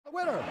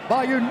Winner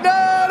by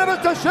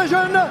unanimous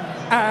decision and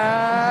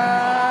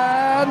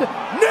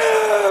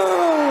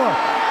new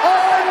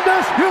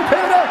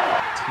undisputed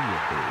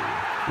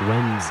Teeaboo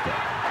Wednesday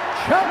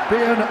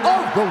champion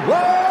of the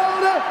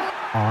world,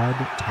 Odd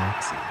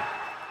Taxi.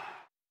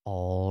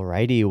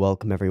 Alrighty,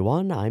 welcome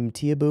everyone. I'm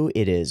Teeaboo.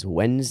 It is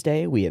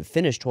Wednesday. We have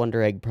finished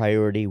Wonder Egg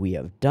Priority. We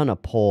have done a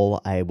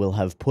poll. I will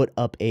have put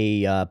up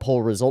a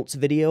poll results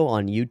video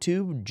on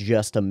YouTube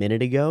just a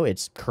minute ago.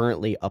 It's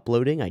currently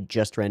uploading. I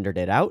just rendered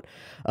it out.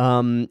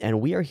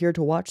 And we are here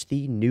to watch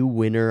the new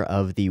winner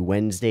of the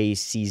Wednesday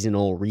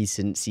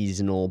recent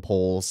seasonal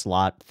poll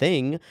slot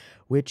thing,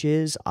 which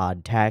is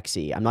Odd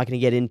Taxi. I'm not going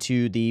to get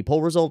into the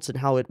poll results and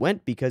how it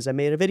went because I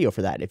made a video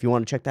for that. If you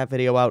want to check that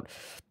video out,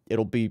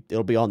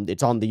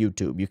 it's on the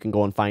YouTube. You can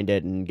go and find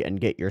it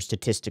and get your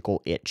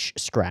statistical itch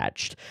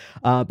scratched.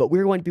 But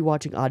we're going to be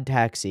watching Odd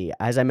Taxi.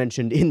 As I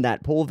mentioned in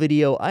that poll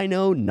video, I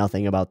know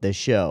nothing about this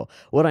show.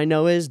 What I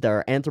know is there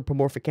are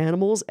anthropomorphic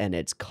animals and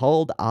it's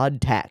called Odd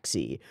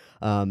Taxi.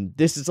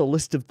 This is a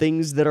list of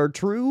things that are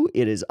true.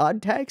 It is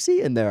Odd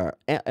Taxi and there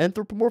are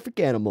anthropomorphic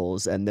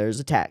animals and there's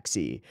a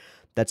taxi.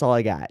 That's all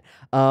I got.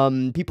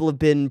 People have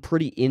been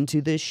pretty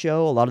into this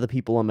show. A lot of the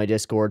people on my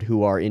Discord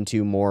who are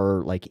into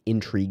more, like,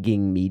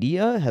 intriguing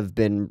media have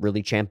been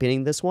really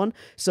championing this one,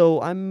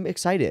 so I'm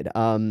excited.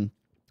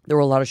 There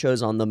were a lot of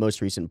shows on the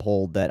most recent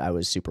poll that I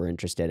was super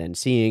interested in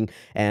seeing,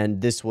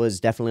 and this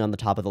was definitely on the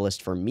top of the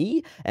list for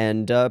me,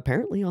 and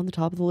apparently on the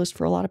top of the list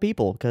for a lot of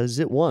people, because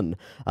it won.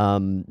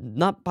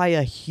 Not by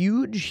a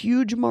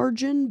huge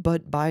margin,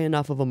 but by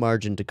enough of a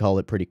margin to call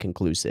it pretty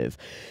conclusive.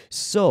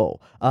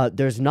 So,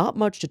 there's not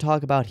much to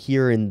talk about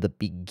here in the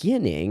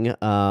beginning,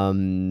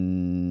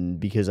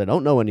 because I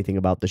don't know anything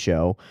about the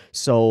show,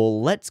 so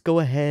let's go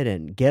ahead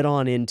and get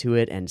on into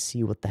it and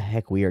see what the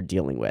heck we are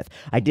dealing with.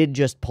 I did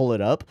just pull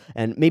it up,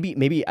 and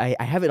maybe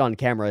I have it on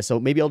camera, so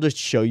maybe I'll just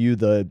show you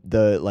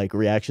the like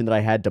reaction that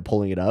I had to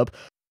pulling it up.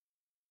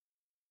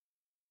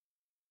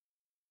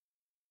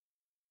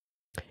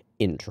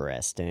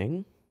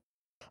 Interesting.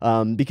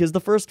 Because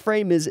the first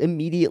frame is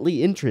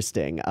immediately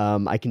interesting.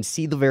 I can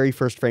see the very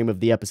first frame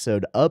of the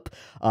episode up.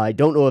 I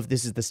don't know if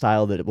this is the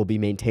style that it will be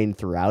maintained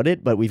throughout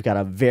it, but we've got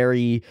a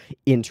very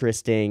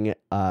interesting,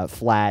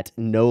 flat,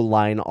 no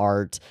line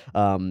art,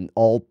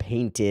 all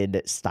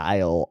painted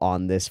style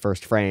on this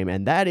first frame,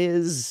 and that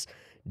is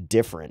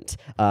different.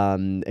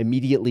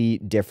 Immediately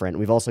different.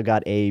 We've also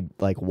got a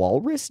like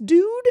walrus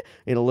dude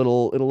in a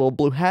little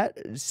blue hat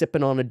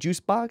sipping on a juice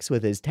box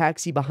with his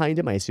taxi behind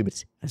him. I assume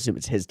it's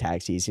his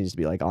taxi. He seems to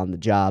be like on the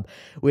job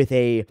with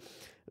a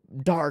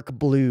dark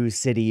blue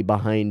city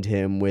behind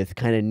him with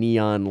kind of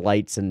neon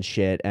lights and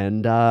shit,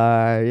 and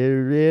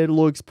it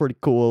looks pretty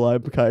cool.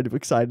 I'm kind of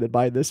excited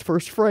by this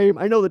first frame.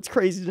 I know that's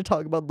crazy to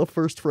talk about the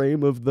first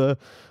frame of the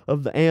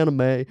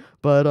anime,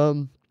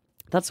 but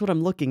that's what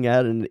I'm looking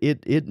at, and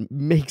it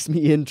makes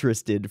me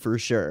interested for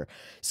sure.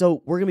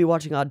 So we're going to be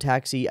watching Odd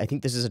Taxi. I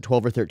think this is a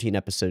 12 or 13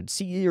 episode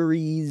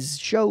series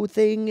show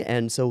thing,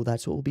 and so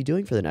that's what we'll be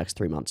doing for the next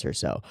 3 months or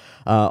so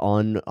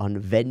on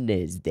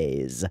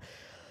Wednesdays.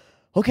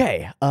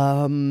 Okay,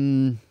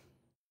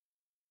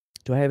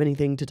 do I have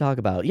anything to talk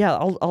about? Yeah,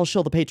 I'll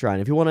show the Patreon.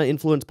 If you want to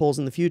influence polls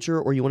in the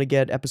future, or you want to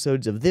get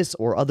episodes of this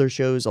or other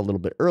shows a little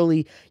bit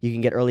early, you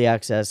can get early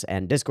access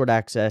and Discord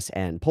access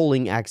and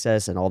polling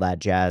access and all that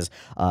jazz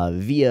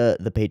via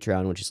the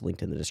Patreon, which is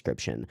linked in the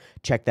description.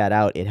 Check that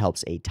out. It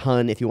helps a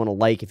ton. If you want to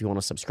like, if you want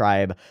to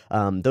subscribe,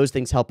 those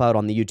things help out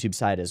on the YouTube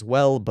side as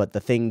well, but the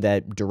thing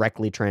that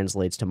directly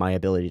translates to my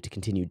ability to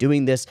continue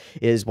doing this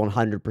is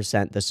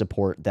 100% the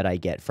support that I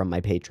get from my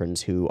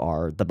patrons who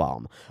are the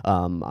bomb.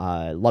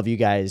 I love you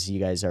guys. You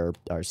guys are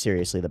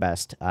seriously the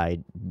best. I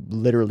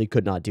literally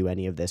could not do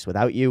any of this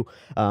without you.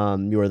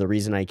 You are the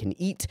reason I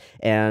can eat,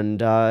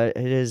 and it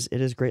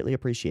is greatly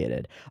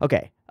appreciated.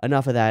 Okay,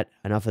 enough of that.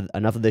 Enough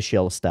of the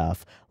shill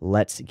stuff.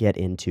 Let's get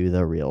into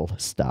the real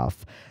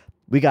stuff.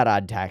 We got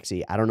Odd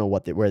Taxi. I don't know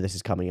where this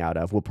is coming out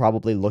of. We'll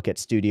probably look at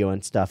studio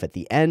and stuff at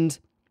the end.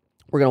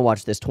 We're going to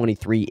watch this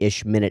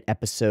 23-ish minute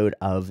episode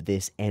of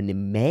this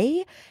anime,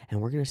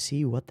 and we're going to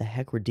see what the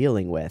heck we're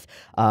dealing with.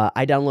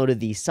 I downloaded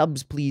the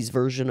subs please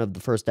version of the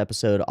first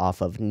episode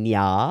off of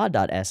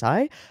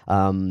nya.si.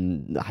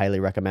 Highly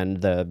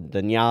recommend the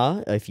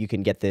nya. If you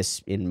can get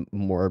this in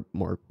more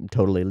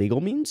totally legal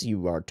means,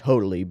 you are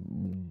totally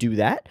do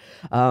that.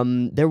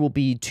 There will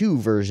be 2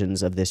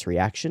 versions of this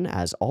reaction.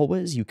 As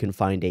always, you can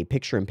find a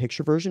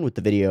picture-in-picture version with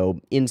the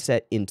video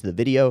inset into the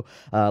video,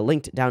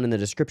 linked down in the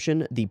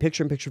description. The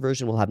picture-in-picture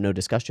version will have no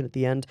discussion at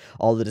the end.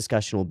 All the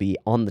discussion will be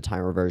on the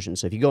timer version.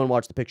 So if you go and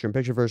watch the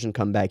picture-in-picture version,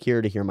 come back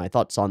here to hear my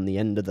thoughts on the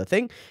end of the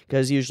thing,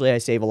 because usually I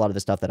save a lot of the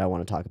stuff that I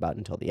want to talk about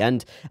until the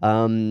end.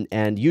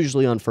 And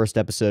usually on first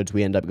episodes,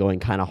 we end up going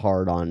kind of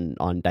hard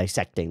on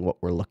dissecting what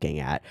we're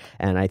looking at.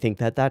 And I think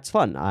that that's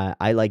fun.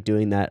 I like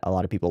doing that. A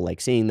lot of people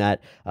like seeing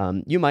that.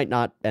 You might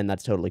not, and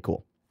that's totally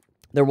cool.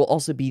 There will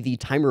also be the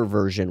timer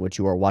version, which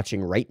you are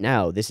watching right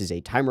now. This is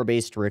a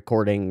timer-based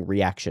recording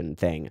reaction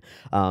thing.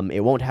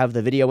 It won't have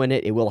the video in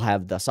it. It will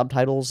have the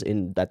subtitles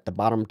at the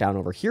bottom down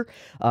over here,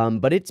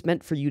 but it's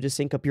meant for you to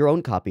sync up your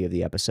own copy of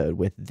the episode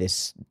with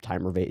this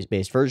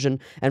timer-based version,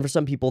 and for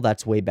some people,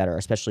 that's way better,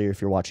 especially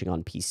if you're watching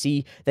on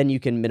PC. Then you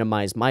can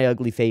minimize my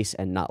ugly face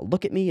and not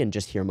look at me and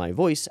just hear my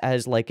voice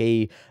as like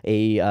a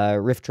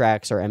Riff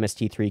Tracks or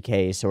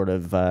MST3K sort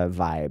of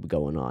vibe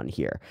going on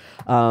here.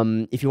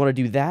 If you want to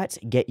do that,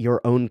 get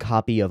your own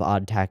copy of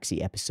Odd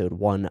Taxi Episode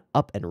 1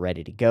 up and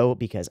ready to go,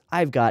 because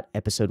I've got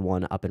Episode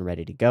 1 up and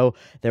ready to go.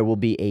 There will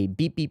be a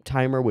beep beep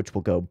timer, which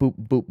will go boop,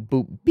 boop,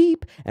 boop,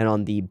 beep, and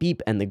on the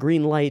beep and the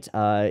green light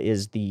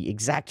is the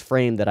exact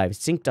frame that I've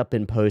synced up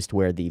in post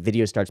where the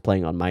video starts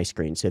playing on my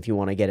screen. So if you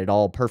want to get it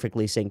all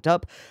perfectly synced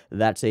up,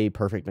 that's a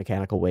perfect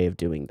mechanical way of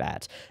doing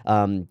that.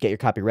 Get your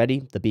copy ready.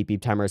 The beep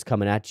beep timer is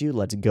coming at you.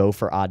 Let's go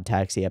for Odd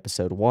Taxi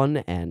Episode 1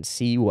 and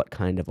see what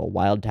kind of a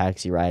wild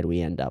taxi ride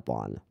we end up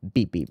on.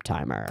 Beep beep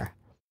timer.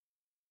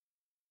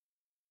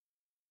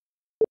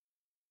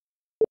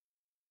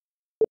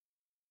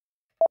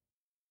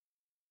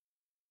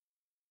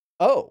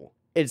 Oh,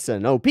 it's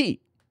an OP. An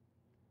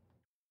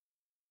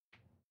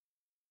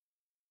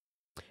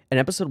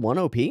episode 1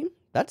 OP?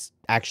 That's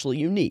actually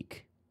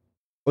unique.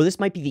 Or this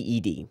might be the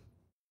ED.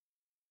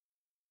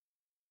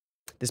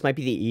 This might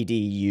be the ED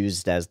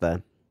used as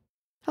the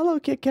hello,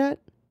 Kit Kat.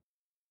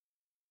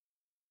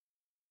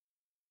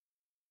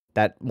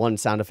 That one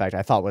sound effect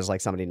I thought was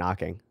like somebody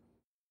knocking.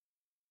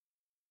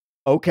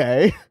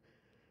 Okay.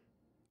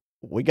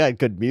 We got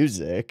good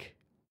music.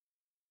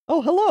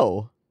 Oh,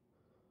 hello.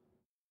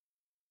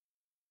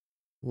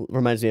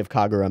 Reminds me of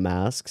Kagura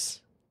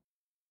masks.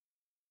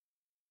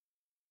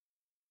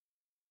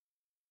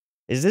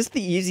 Is this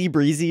the easy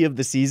breezy of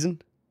the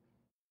season?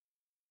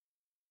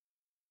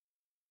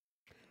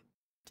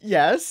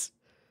 Yes.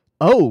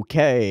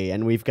 Okay,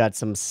 and we've got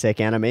some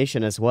sick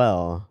animation as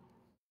well.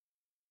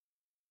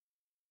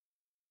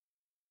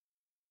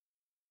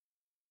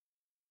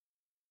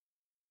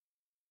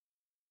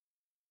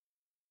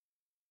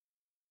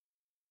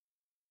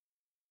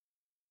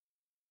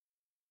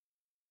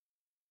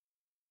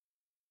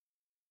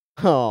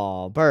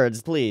 Oh,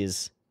 birds,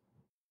 please.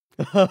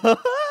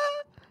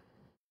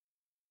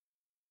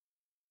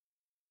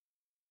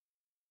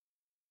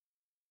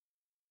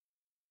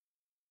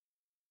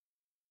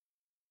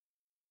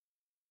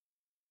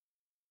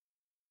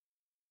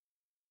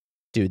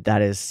 Dude,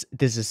 this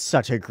is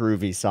such a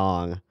groovy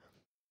song.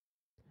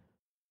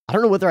 I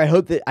don't know whether I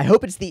hope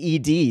it's the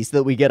ED so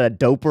that we get a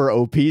doper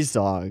OP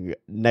song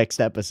next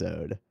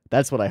episode.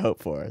 That's what I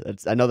hope for.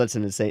 I know that's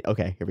an insane.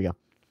 Okay, here we go.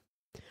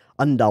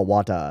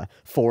 Underwater.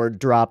 Ford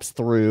drops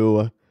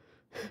through.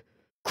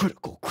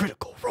 Critical,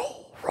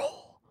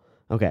 roll.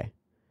 Okay.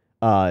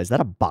 Is that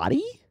a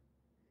body?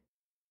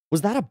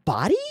 Was that a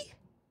body?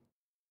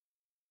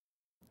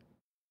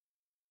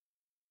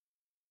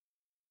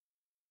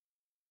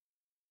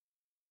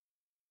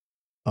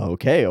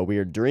 Okay, a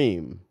weird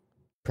dream.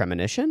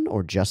 Premonition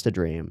or just a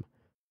dream?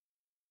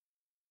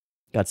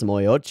 Got some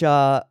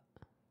oyocha.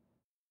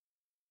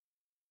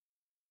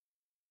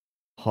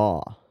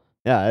 Huh.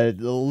 Yeah, it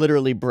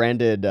literally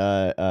branded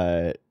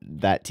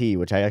that tea,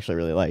 which I actually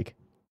really like.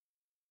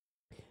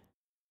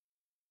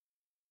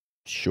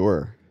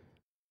 Sure.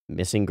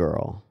 Missing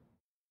girl.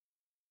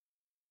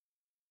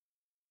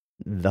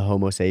 The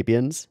Homo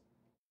sapiens.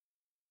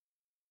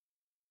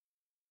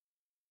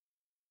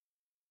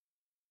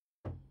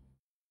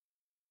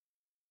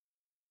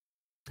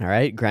 All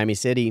right, Grammy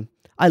City.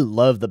 I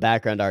love the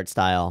background art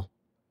style.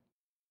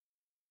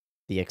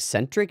 The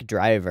eccentric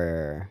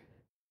driver.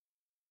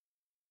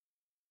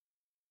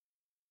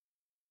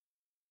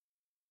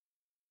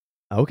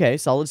 Okay,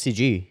 solid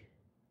CG.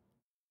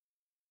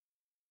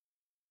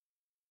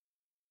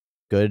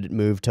 Good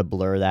move to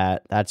blur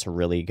that. That's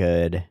really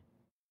good.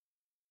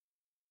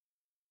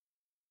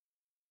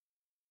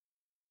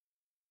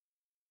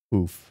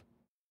 Oof.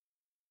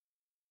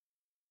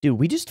 Dude,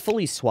 we just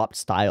fully swapped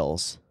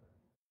styles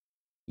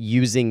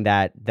using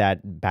that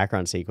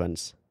background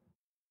sequence.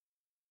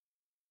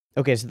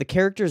 Okay, so the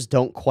characters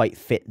don't quite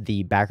fit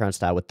the background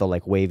style with the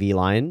like wavy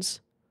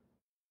lines.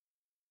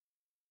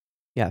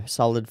 Yeah,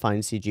 solid fine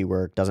CG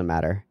work, doesn't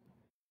matter.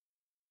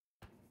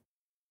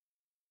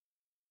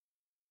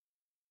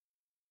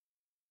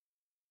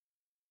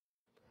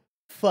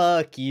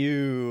 Fuck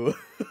you.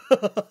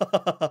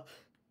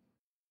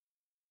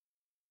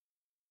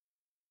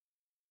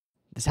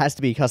 This has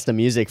to be custom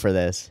music for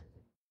this.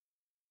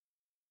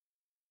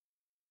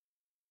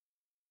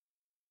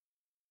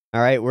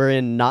 All right, we're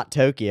in not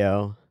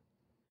Tokyo.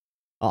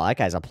 Oh, that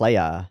guy's a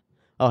playa.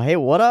 Oh, hey,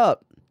 what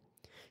up?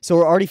 So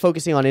we're already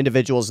focusing on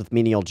individuals with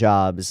menial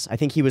jobs. I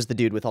think he was the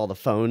dude with all the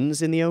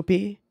phones in the OP.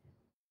 Who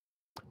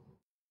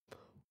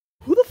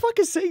the fuck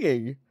is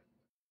singing?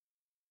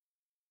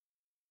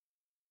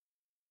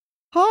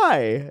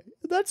 Hi,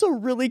 that's a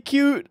really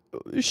cute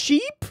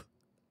sheep.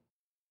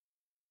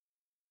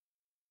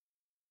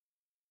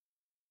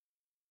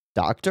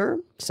 Doctor?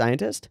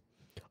 Scientist?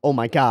 Oh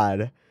my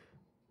god.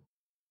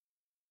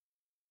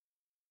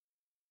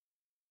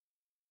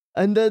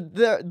 And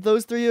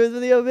those three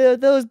are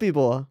those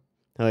people.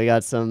 And we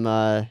got some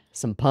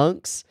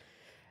punks.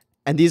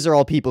 And these are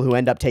all people who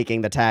end up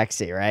taking the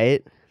taxi,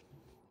 right?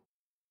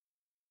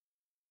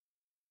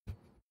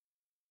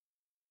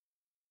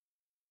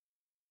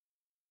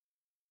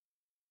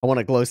 I want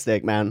a glow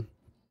stick, man.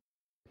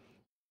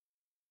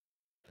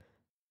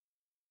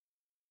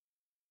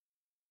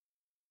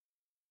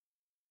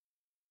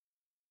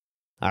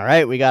 All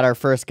right, we got our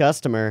first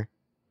customer.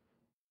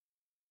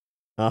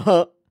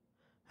 Uh-huh.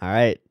 All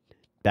right,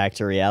 back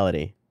to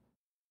reality.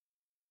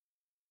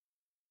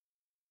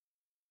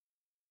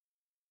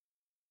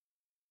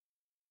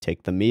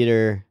 Take the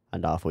meter,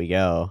 and off we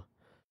go.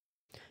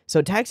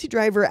 So taxi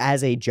driver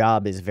as a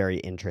job is very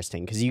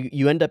interesting because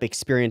you end up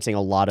experiencing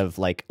a lot of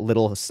like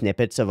little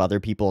snippets of other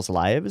people's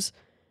lives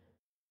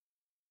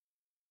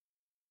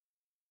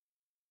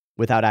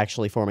without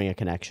actually forming a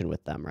connection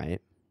with them,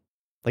 right?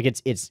 Like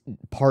it's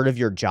part of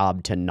your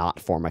job to not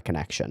form a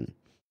connection.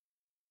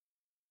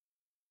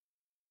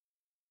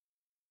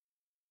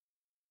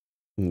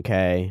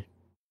 Okay.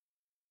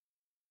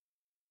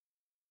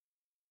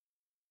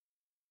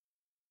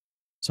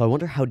 So I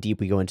wonder how deep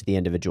we go into the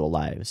individual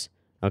lives.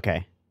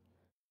 Okay.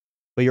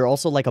 But you're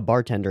also like a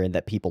bartender in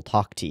that people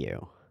talk to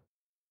you.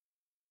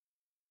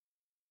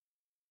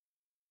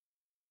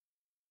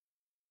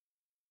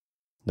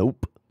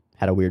 Nope.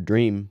 Had a weird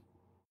dream.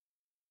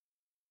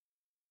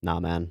 Nah,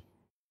 man.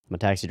 I'm a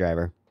taxi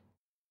driver.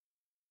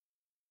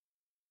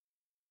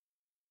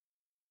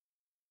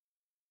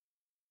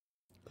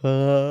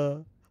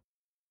 Uh,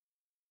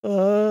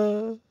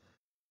 uh,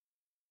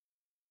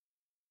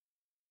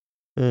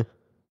 eh.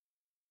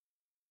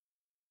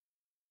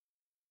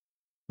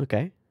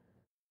 Okay.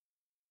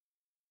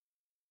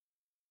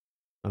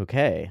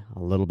 Okay. A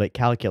little bit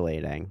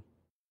calculating.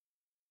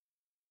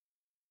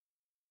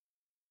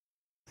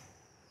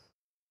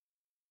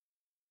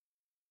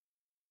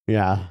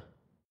 Yeah.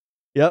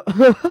 Yep.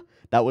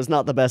 That was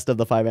not the best of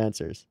the 5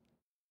 answers.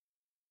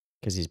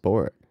 Because he's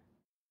bored.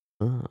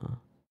 Uh.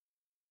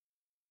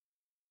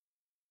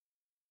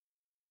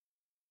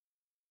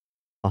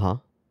 Uh-huh.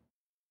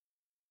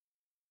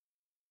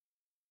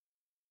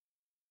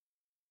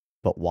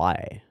 But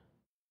why?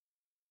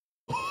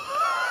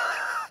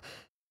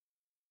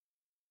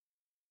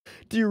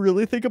 Do you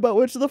really think about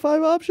which of the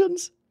 5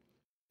 options?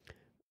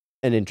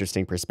 An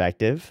interesting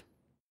perspective.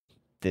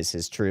 This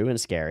is true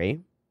and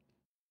scary.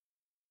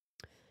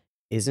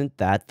 Isn't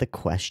that the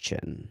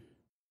question?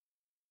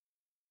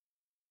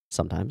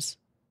 Sometimes.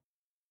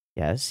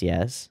 Yes,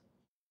 yes.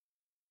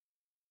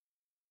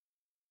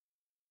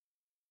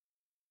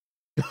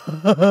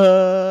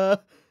 Uh-huh.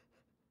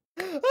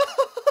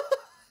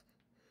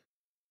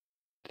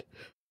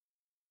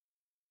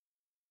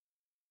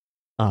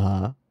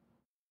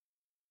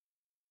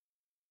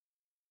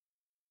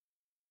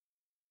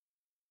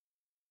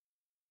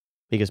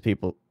 Because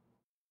people...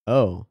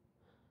 Oh,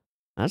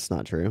 that's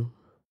not true.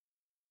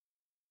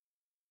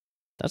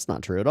 That's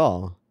not true at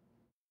all.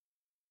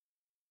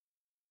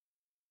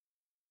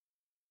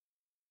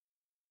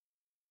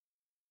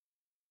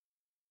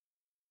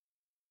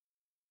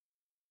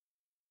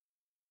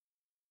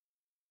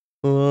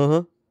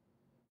 Uh-huh.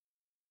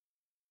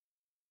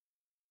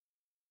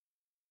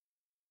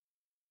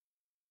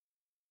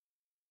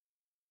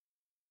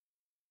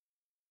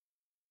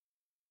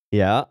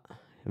 Yeah.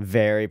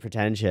 Very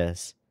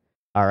pretentious.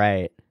 All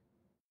right.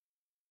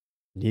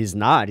 He's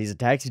not. He's a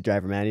taxi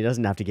driver, man. He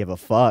doesn't have to give a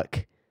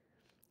fuck.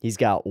 He's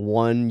got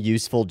one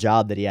useful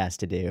job that he has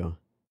to do.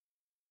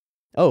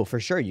 Oh, for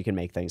sure you can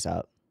make things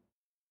up.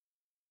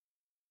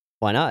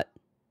 Why not?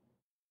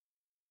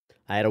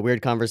 I had a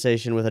weird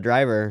conversation with a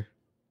driver.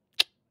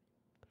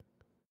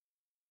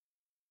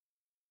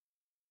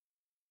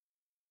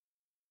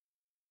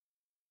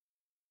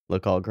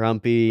 Look all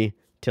grumpy.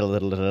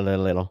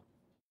 Little.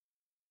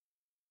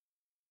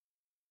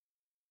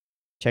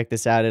 Check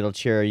this out. It'll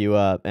cheer you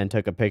up. And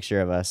took a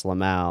picture of us.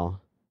 Lamau.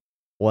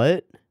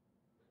 What?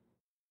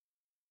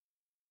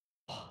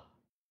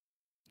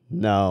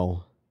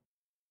 No.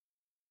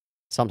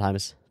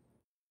 Sometimes.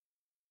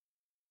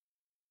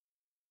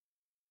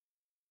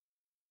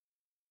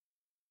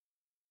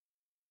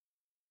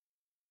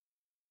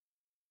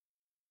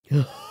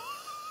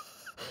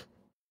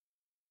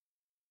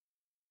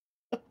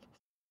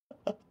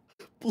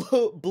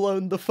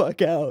 Blown the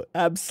fuck out.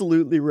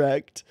 Absolutely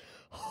wrecked.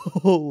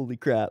 Holy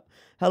crap.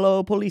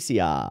 Hello,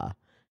 policia.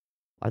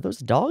 Are those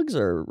dogs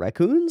or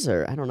raccoons?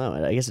 Or I don't know.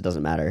 I guess it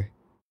doesn't matter.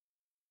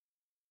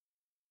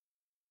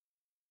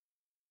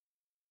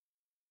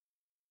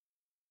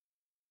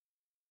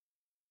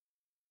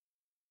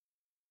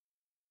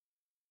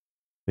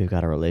 We've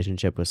got a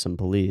relationship with some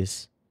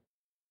police.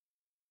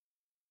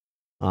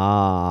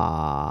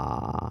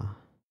 Ah.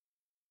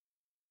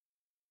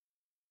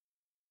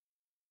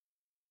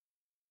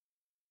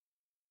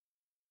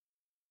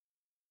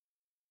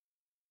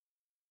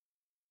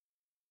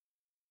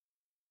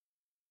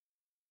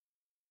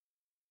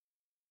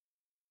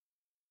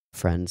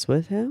 Friends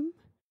with him?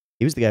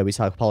 He was the guy we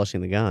saw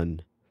polishing the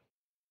gun.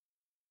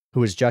 Who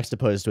was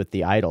juxtaposed with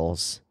the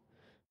idols.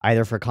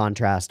 Either for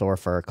contrast or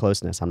for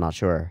closeness, I'm not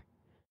sure.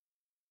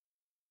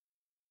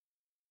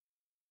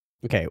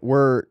 Okay,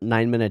 we're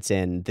 9 minutes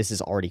in. This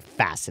is already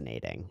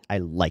fascinating. I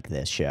like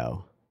this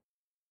show.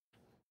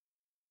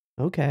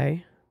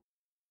 Okay.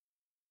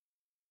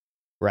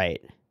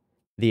 Right.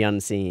 The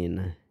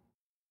unseen.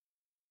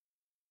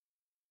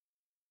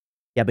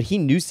 Yeah, but he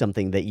knew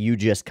something that you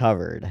just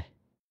covered.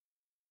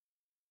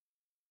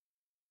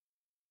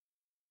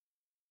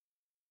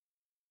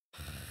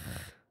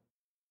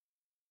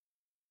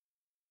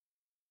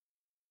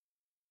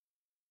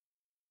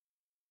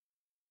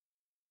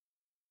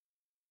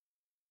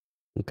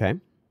 Okay.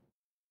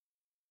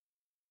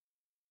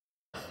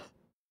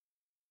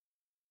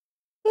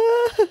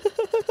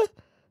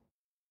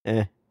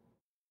 Eh.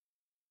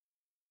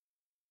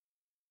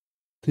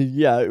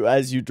 Yeah,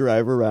 as you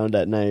drive around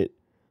at night.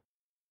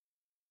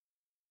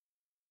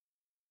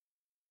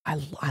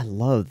 I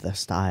love the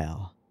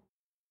style.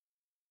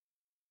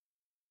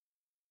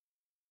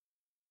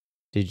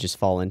 Did you just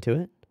fall into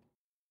it?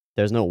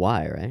 There's no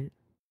why, right?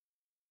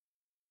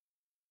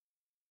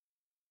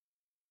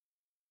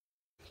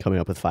 Coming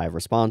up with 5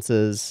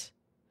 responses.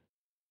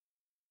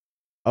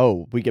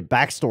 Oh, we get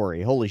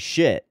backstory. Holy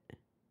shit.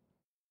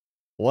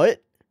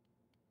 What?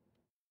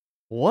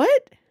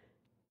 What?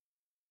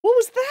 What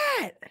was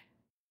that?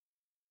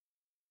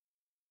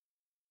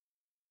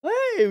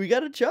 Hey, we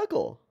got a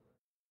chuckle.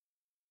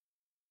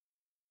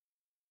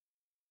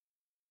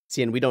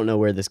 See, and we don't know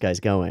where this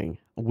guy's going.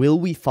 Will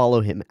we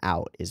follow him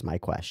out, is my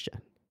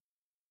question.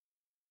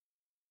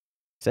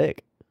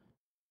 Sick.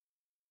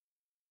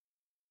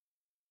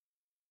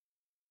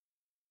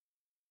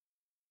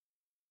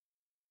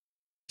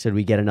 Should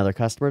we get another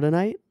customer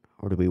tonight?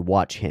 Or do we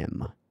watch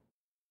him?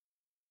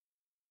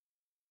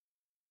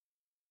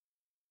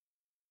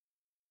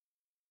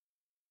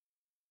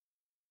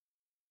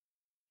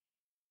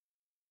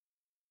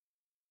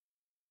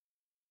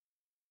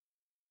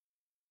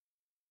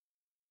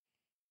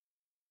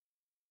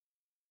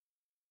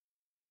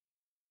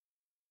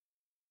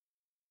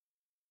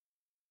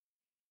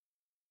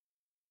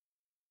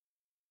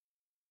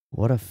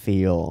 What a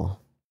feel.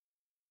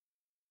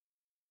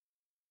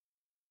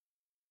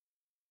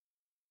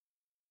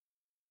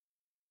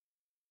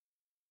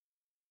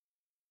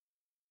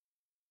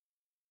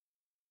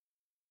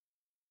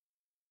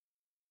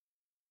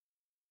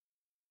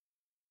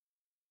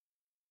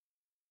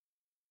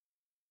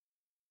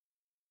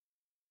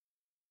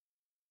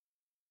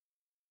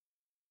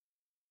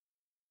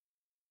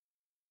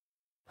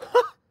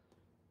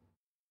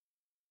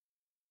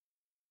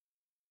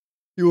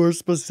 You are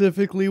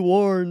specifically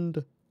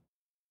warned.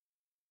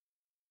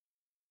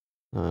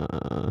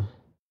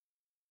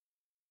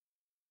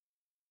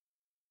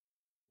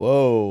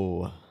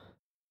 Whoa.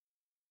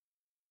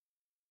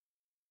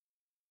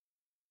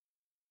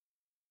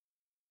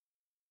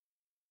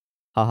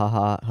 Ha ha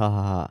ha ha ha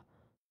ha.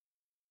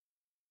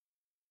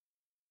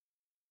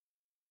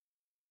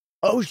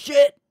 Oh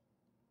shit!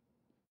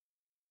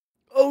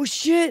 Oh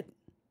shit!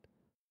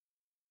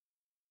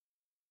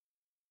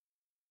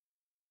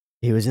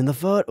 He was in the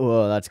foot.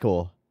 Whoa, that's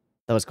cool.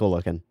 That was cool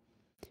looking.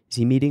 Is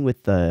he meeting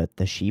with the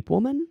sheep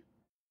woman?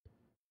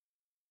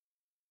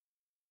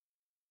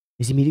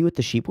 Is he meeting with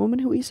the sheep woman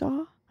who we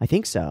saw? I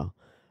think so.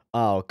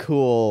 Oh,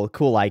 cool.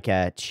 Cool eye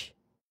catch.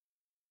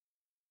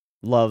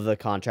 Love the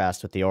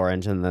contrast with the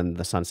orange and then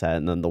the sunset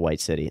and then the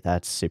white city.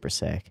 That's super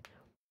sick.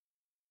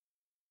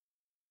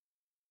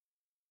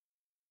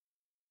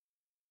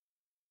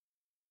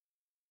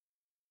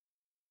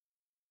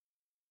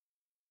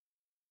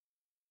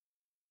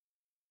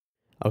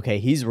 Okay,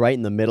 he's right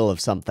in the middle of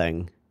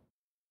something.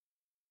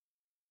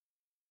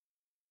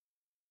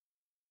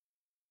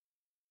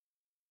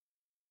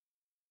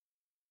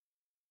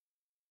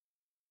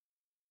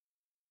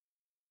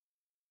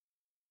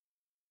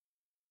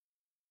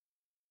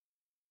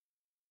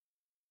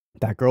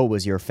 That girl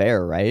was your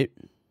fare, right?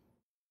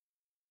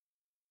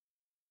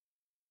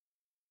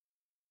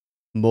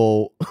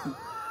 Mo.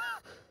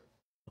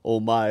 Oh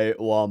my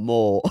wa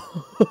mo.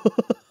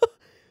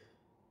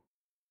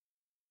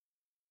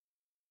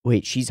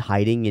 Wait, she's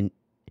hiding in...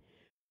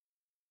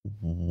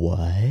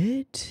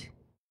 What?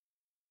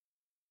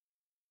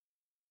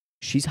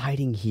 She's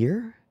hiding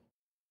here?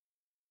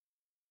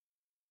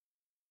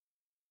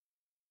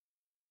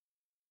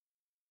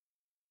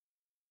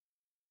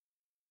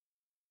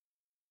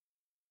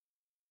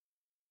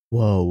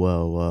 Whoa,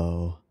 whoa,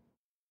 whoa.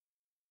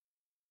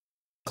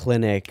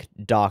 Clinic,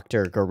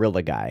 doctor,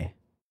 gorilla guy.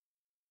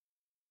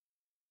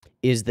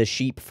 Is the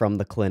sheep from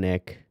the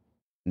clinic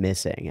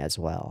missing as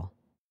well?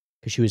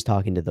 Because she was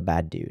talking to the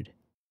bad dude.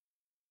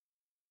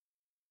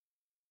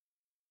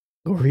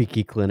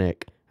 Goriki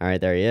clinic. All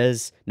right, there he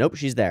is. Nope,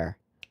 she's there.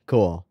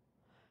 Cool.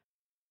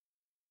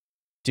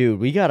 Dude,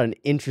 we got an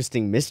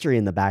interesting mystery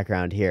in the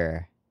background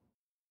here.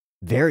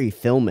 Very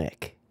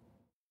filmic.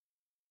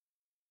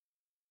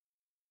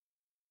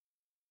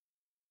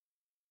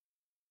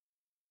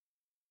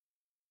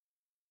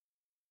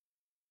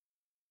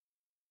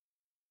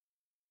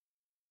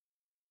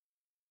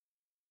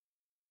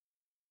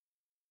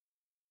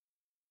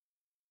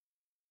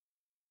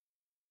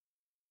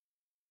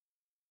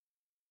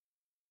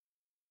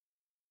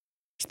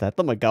 Is that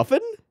the MacGuffin?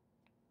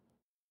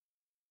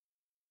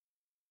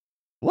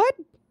 What?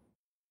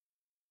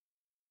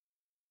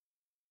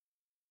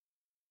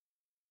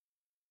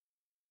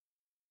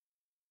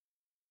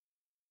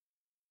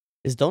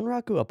 Is Don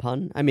Raku a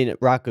pun? I mean,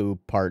 Raku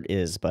part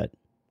is, but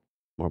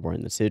more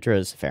boring than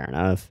sutras. Fair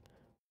enough.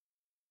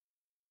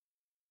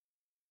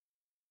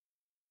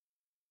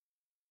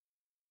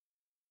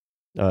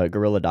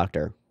 Gorilla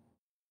Doctor.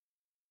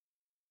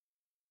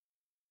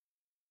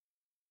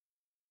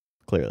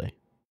 Clearly.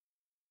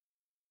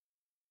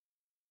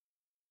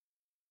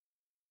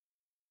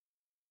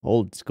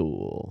 Old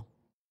school.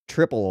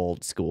 Triple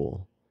old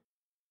school.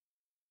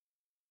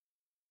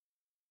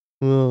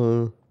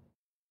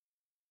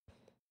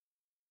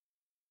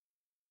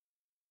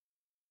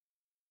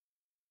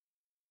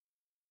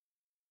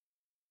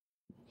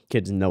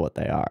 Kids know what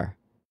they are.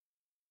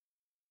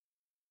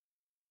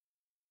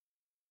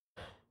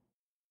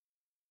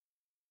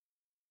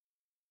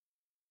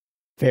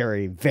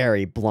 Very,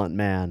 very blunt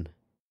man.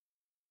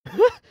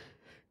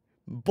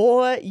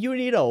 Boy, you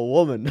need a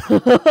woman.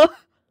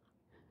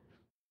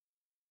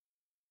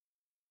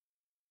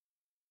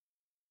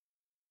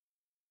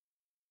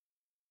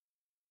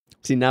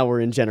 See, now we're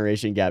in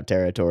generation gap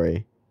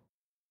territory.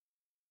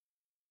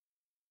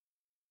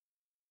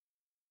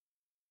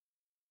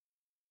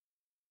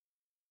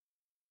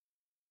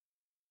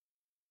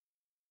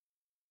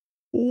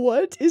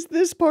 What is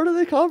this part of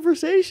the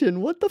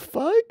conversation? What the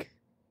fuck?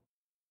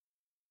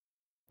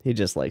 He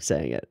just likes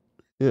saying it.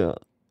 Yeah.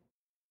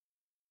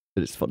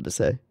 It is fun to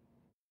say.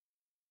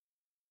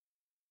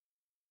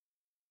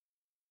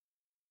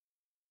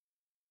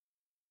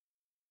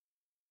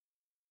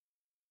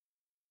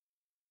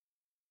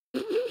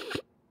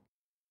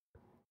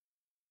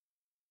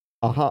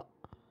 Uh-huh.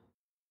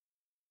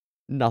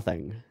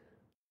 Nothing.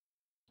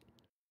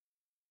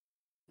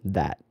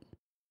 That.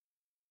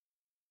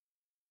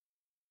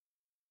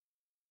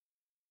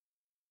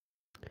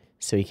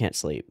 So he can't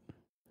sleep.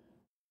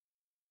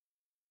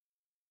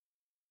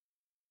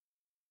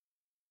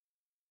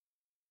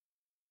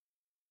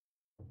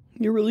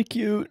 You're really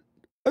cute.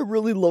 I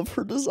really love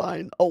her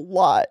design a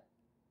lot.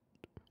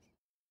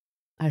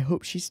 I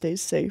hope she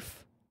stays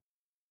safe.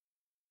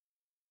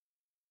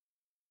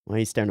 Why are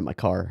you staring at my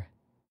car?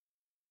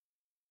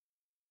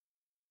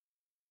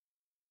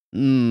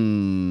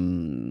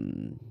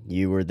 You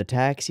were the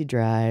taxi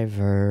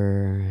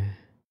driver.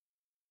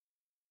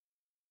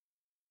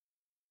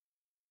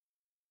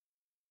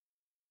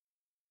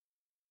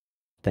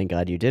 Thank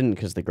God you didn't,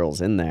 because the girl's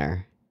in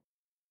there.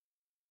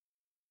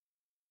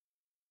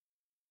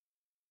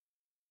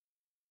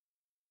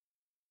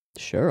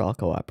 Sure, I'll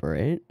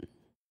cooperate.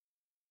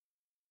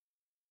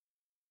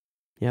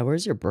 Yeah,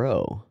 where's your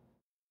bro?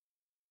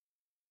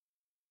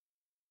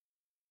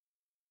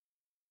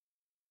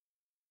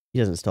 He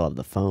doesn't still have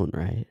the phone,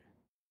 right?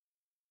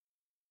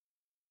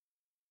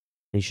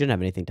 He shouldn't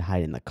have anything to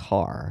hide in the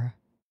car.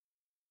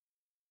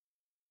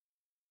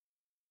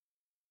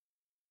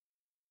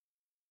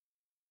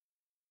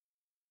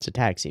 It's a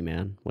taxi,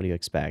 man. What do you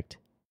expect?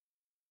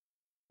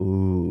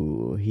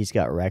 Ooh, he's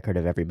got record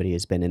of everybody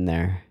who's been in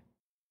there.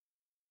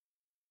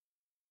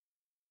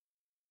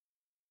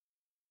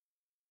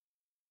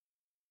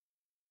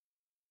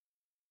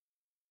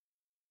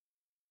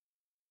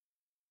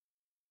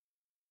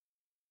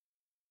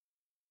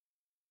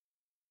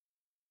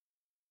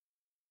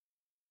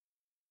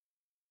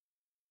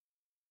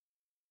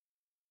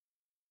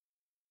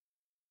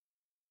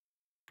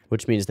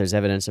 Which means there's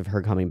evidence of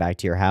her coming back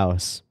to your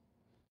house.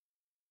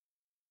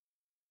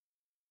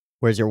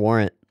 Where's your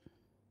warrant?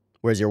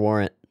 Where's your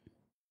warrant?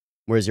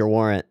 Where's your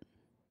warrant?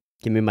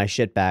 Give me my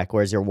shit back.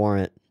 Where's your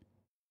warrant?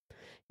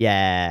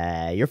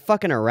 Yeah, you're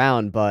fucking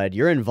around, bud.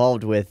 You're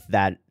involved with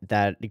that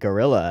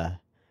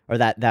gorilla. Or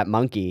that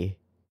monkey.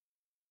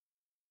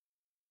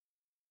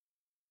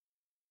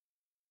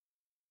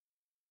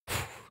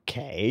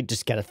 Okay,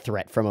 just get a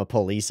threat from a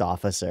police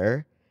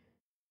officer.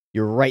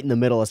 You're right in the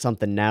middle of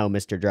something now,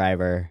 Mr.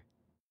 Driver.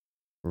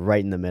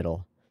 Right in the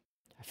middle.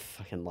 I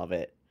fucking love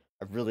it.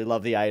 I really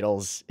love the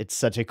idols. It's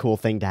such a cool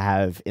thing to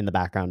have in the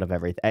background of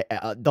everything.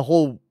 The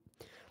whole,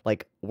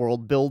 like,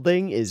 world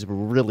building is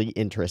really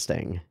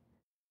interesting.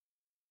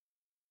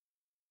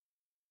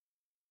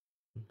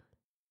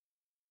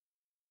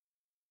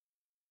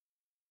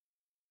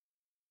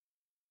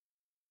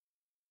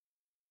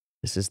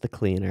 This is the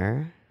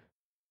cleaner.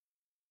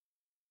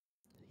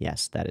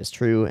 Yes, that is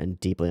true and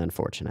deeply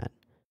unfortunate.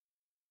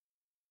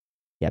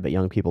 Yeah, but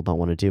young people don't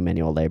want to do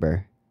manual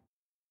labor.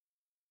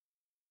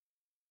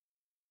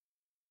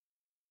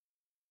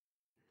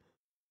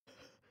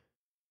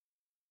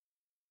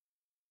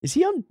 Is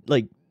he on,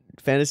 like,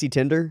 fantasy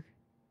Tinder?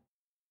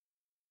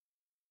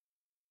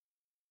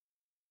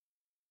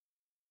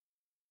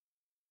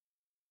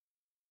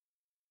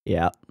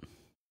 Yeah.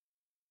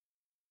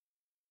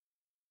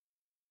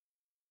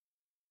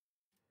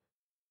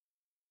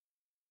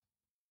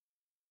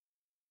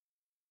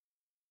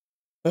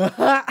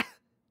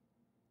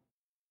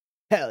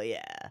 Hell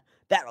yeah.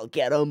 That'll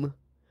get him.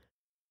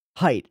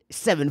 Height,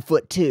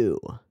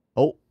 7'2".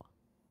 Oh.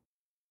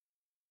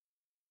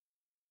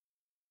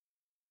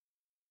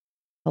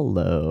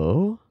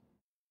 Hello.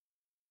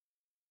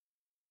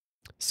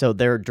 So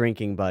they're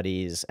drinking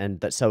buddies,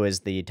 and so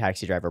is the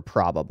taxi driver,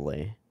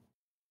 probably.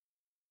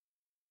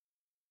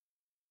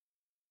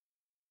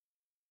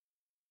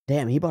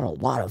 Damn, he bought a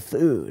lot of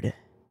food.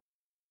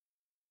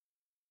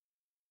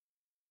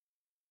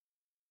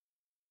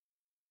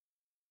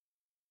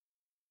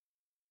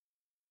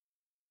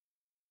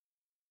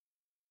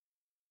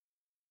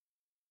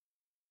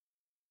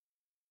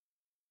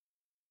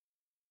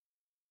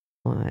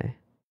 Why?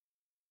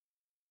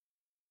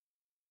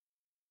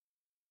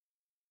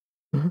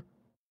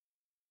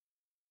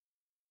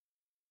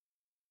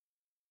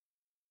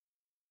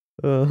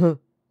 Uh-huh.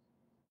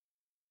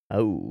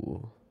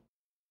 Oh.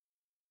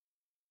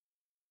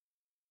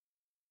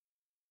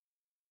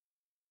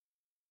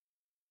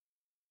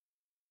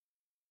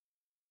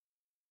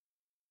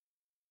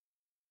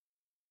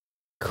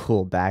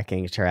 Cool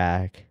backing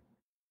track.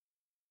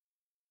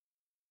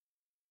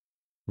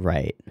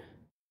 Right.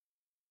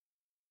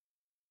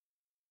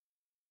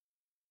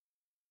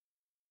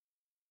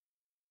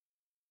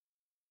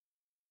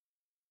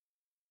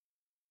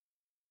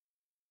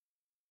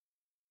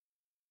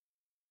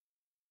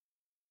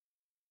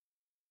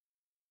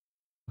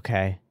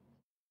 Okay.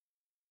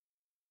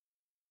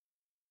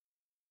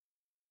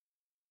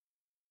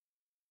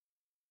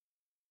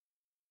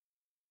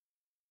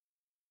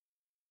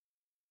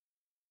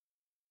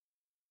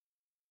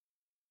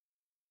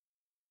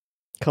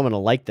 Coming to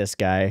like this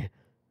guy.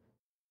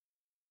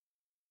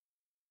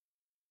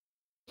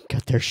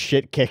 Got their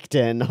shit kicked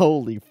in.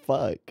 Holy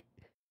fuck.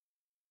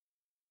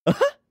 It's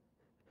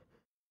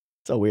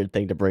a weird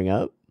thing to bring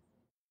up.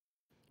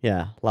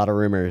 Yeah, a lot of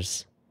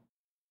rumors.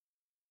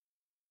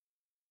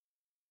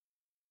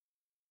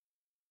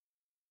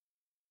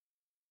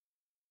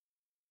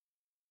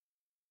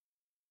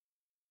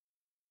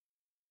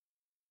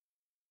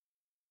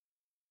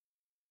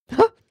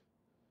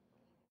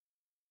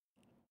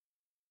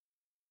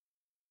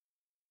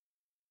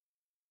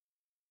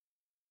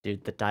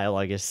 Dude, the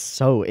dialogue is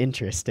so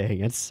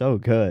interesting. It's so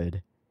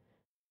good.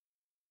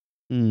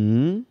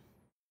 Hmm.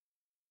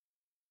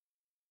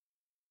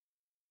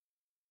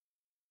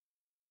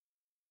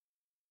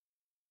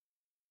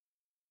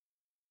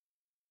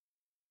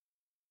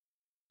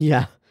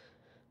 Yeah.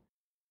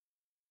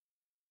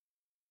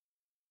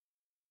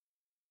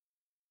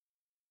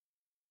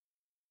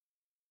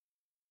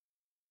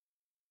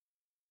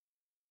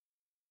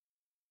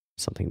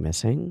 Something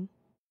missing?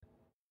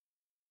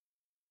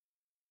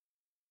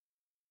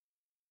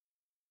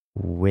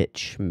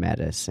 Which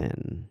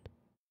medicine?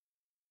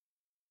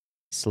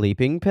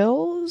 Sleeping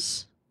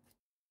pills?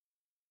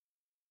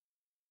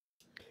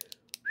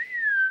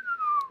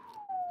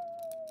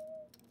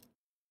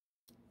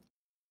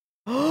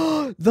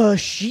 The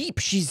sheep!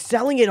 She's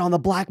selling it on the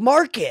black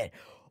market!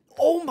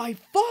 Oh my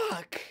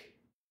fuck!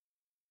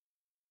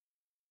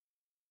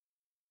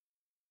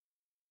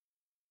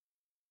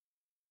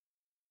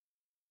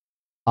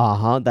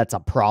 Uh-huh, that's a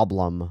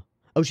problem.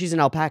 Oh, she's an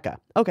alpaca.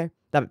 Okay,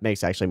 that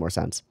makes actually more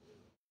sense.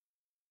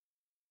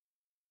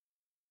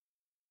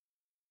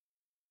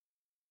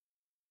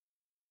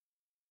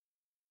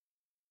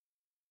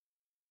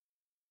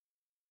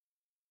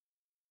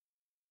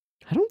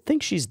 I don't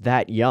think she's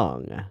that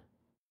young.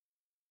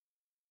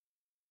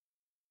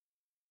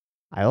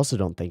 I also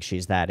don't think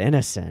she's that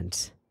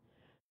innocent.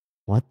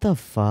 What the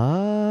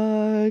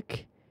fuck?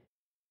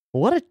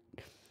 What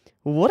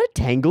a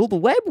tangled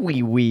web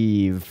we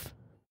weave.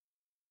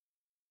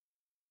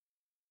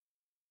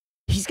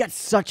 He's got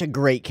such a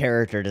great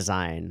character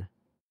design.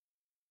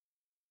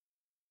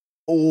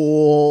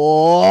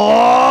 Oh!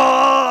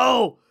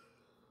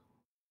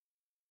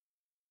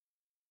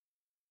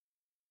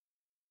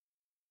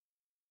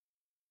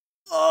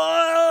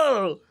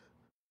 Oh!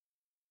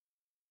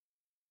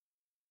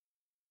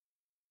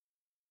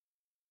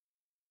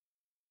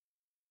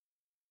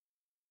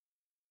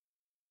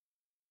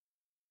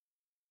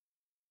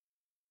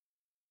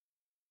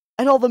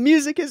 And all the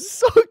music is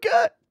so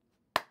good.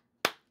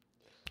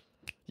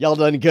 Y'all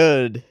done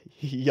good.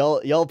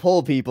 Y'all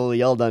pull people,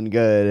 y'all done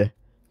good.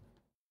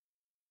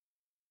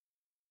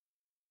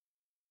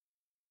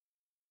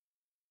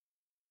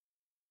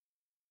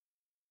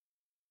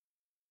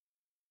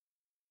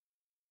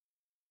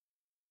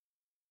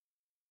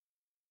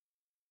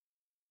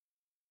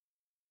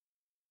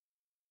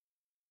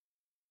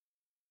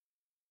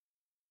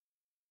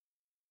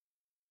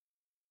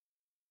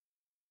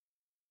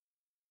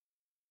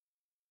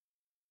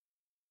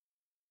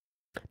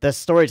 The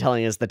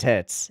storytelling is the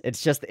tits.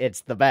 It's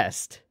the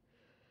best.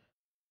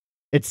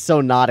 It's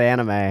so not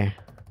anime.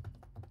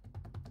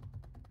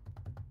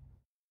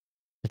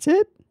 That's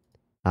it?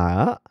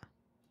 I'm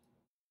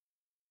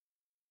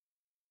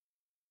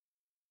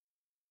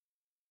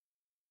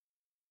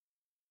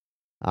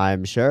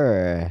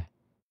sure.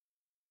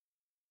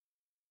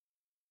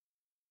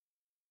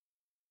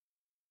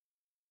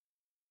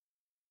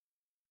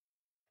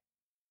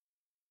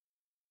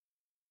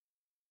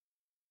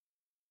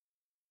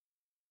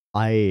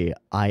 I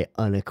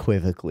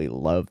unequivocally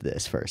love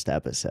this first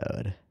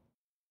episode.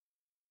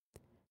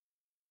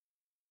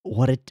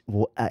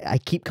 I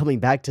keep coming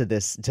back to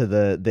this, to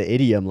the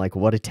idiom, like,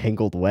 what a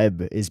tangled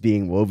web is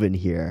being woven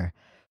here.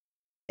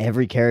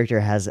 Every character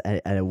has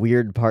a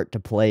weird part to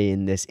play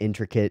in this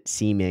intricate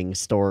seeming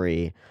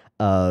story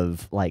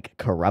of like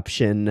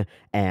corruption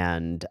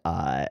and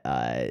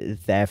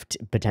theft,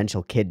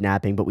 potential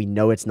kidnapping, but we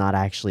know it's not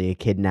actually a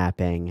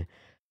kidnapping.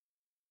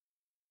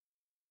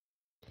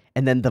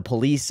 And then the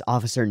police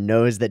officer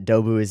knows that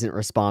Dobu isn't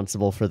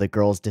responsible for the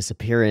girl's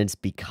disappearance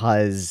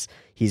because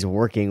he's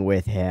working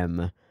with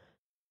him.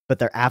 But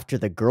they're after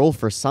the girl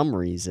for some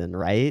reason,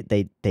 right?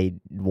 They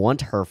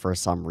want her for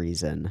some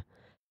reason.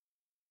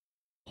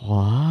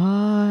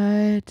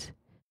 What?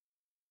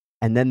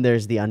 And then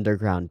there's the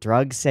underground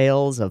drug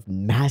sales of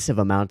massive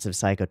amounts of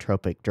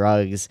psychotropic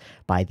drugs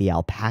by the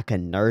alpaca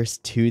nurse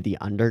to the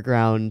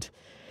underground.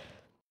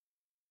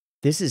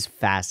 This is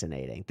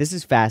fascinating. This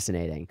is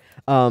fascinating.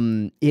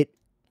 It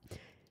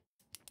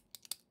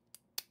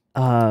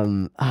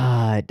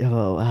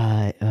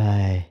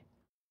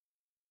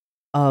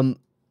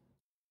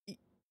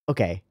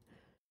okay.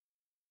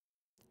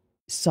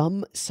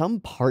 Some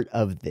part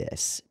of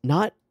this,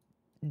 not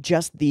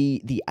just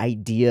the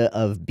idea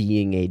of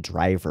being a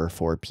driver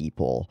for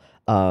people,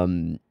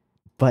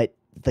 but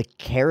the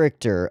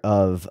character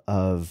of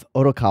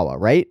Orokawa,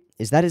 right?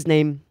 Is that his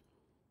name?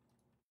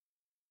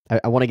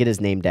 I want to get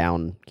his name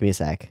down. Give me a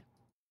sec.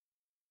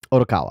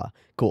 Orokawa.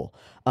 Cool.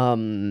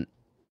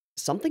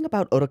 Something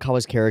about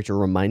Orokawa's character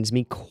reminds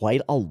me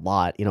quite a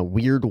lot, in a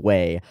weird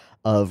way,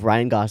 of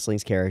Ryan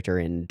Gosling's character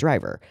in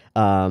Driver.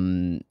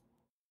 Or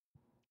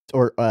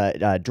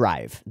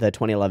Drive, the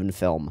 2011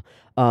 film.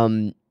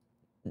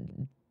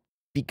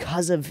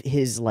 Because of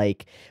his,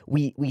 like,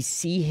 we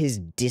see his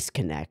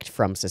disconnect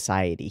from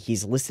society.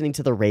 He's listening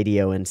to the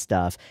radio and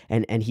stuff,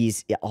 and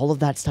he's, all of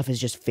that stuff is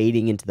just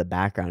fading into the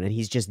background, and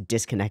he's just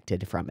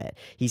disconnected from it.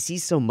 He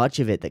sees so much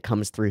of it that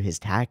comes through his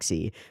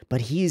taxi,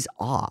 but he's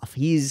off.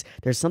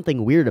 There's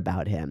something weird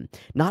about him.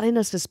 Not in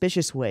a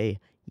suspicious way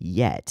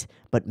yet,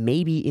 but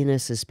maybe in a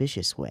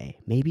suspicious way.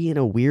 Maybe in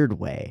a weird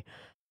way.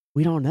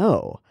 We don't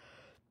know.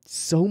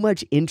 So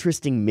much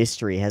interesting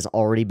mystery has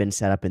already been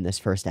set up in this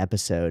first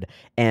episode,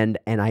 and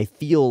I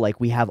feel like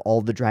we have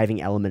all the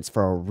driving elements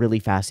for a really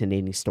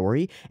fascinating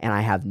story, and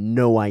I have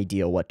no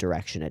idea what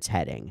direction it's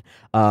heading.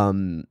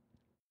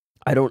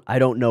 I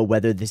don't know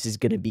whether this is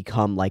going to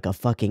become like a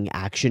fucking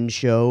action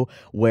show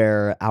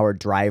where our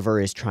driver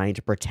is trying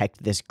to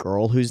protect this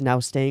girl who's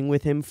now staying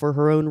with him for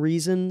her own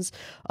reasons,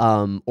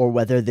 or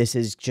whether this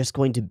is just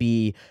going to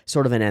be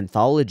sort of an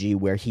anthology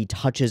where he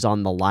touches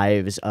on the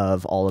lives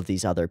of all of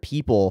these other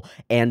people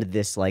and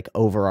this like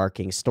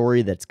overarching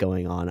story that's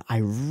going on. I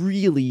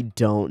really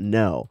don't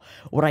know.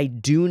 What I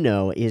do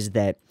know is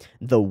that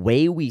the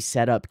way we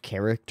set up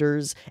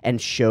characters and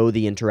show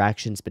the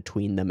interactions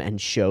between them and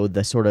show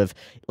the sort of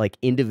like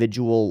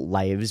individual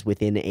lives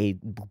within a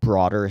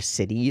broader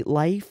city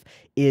life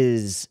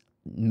is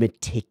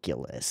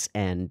meticulous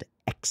and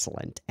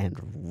excellent and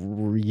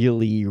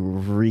really,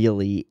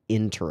 really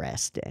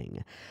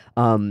interesting.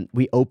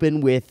 We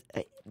open with,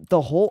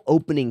 the whole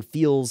opening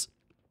feels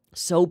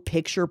so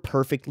picture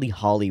perfectly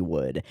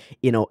Hollywood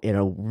in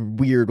a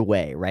weird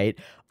way, right?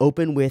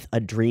 Open with a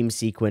dream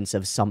sequence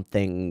of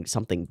something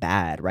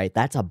bad, right?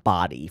 That's a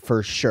body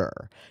for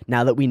sure.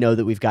 Now that we know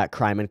that we've got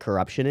crime and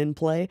corruption in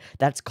play,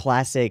 that's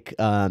classic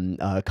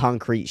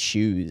Concrete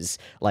Shoes,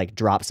 like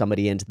drop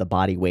somebody into the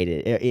body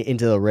weighted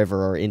into the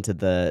river or into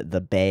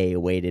the bay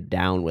weighted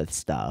down with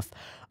stuff,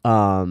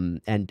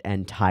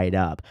 and tied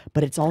up.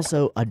 But it's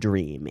also a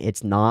dream.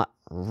 It's not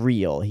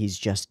real. He's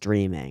just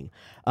dreaming.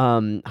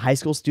 High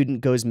school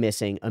student goes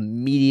missing.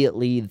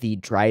 Immediately, the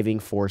driving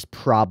force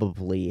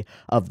probably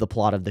of the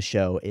plot of the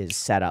show is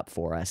set up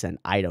for us, and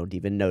I don't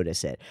even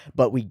notice it.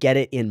 But we get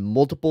it in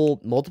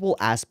multiple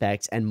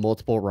aspects and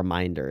multiple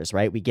reminders,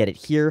 right? We get it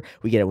here.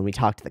 We get it when we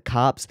talk to the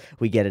cops.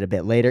 We get it a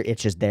bit later.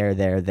 It's just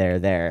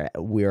there.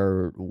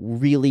 We're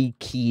really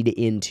keyed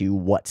into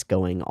what's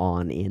going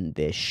on in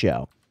this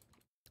show.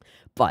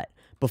 But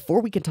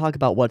before we can talk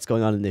about what's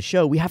going on in this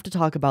show, we have to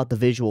talk about the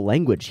visual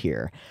language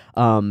here,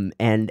 and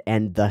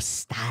the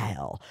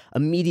style.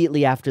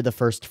 Immediately after the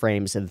first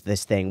frames of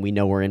this thing, we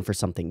know we're in for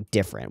something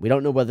different. We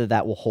don't know whether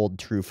that will hold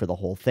true for the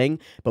whole thing,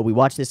 but we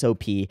watch this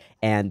OP,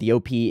 and the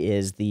OP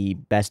is the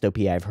best OP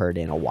I've heard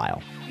in a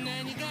while.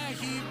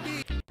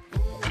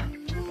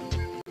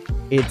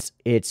 It's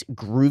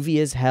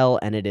groovy as hell,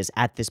 and it is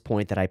at this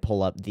point that I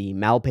pull up the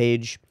Mal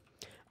page,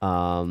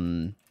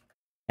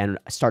 and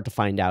start to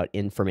find out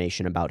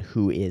information about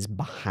who is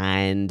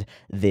behind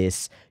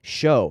this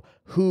show.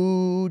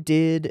 Who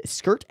did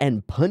Skirt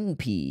and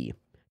Punpee?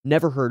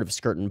 Never heard of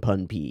Skirt and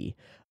Punpee.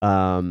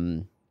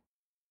 Nope.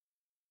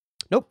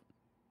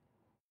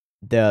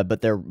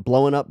 But they're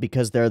blowing up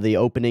because they're the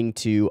opening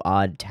to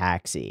Odd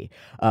Taxi.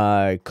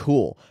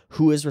 Cool.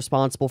 Who is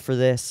responsible for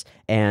this,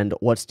 and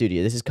what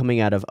studio? This is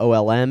coming out of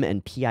OLM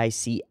and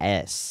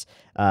PICS.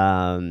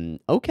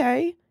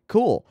 Okay.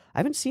 Cool. I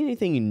haven't seen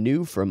anything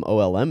new from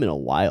OLM in a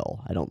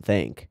while, I don't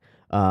think.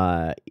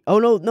 Oh,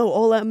 no,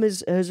 OLM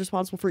is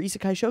responsible for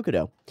Isekai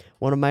Shokudo,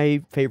 one of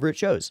my favorite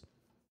shows.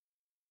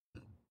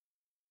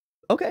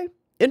 Okay,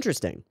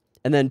 interesting.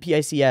 And then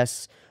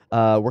PICS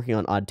working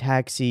on Odd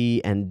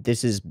Taxi, and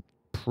this is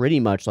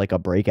pretty much like a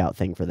breakout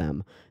thing for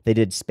them. They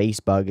did Space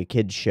Bug, a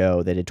kids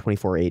show. They did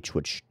 24H,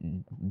 which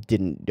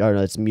didn't, or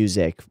no, it's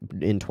music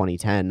in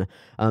 2010.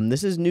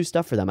 This is new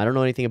stuff for them. I don't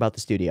know anything about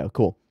the studio.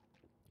 Cool.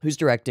 Who's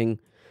directing?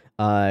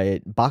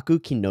 Baku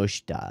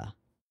Kinoshita.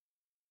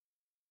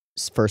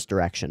 First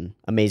direction.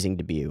 Amazing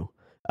debut.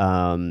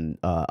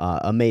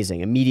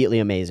 Amazing. Immediately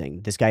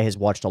amazing. This guy has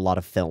watched a lot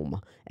of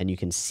film, and you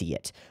can see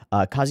it.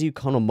 Kazu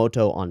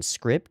Konomoto on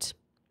script.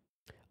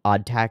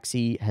 Odd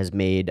Taxi has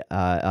made,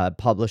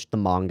 published the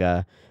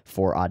manga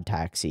for Odd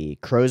Taxi.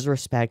 Crow's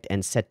Respect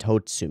and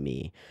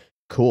Setotsumi.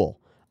 Cool.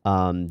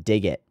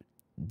 Dig it.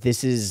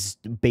 This is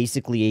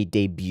basically a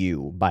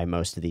debut by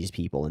most of these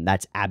people, and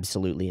that's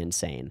absolutely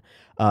insane.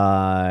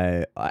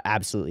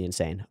 Absolutely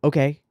insane.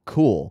 Okay,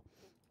 cool.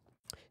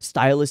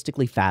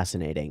 Stylistically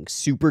fascinating,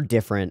 super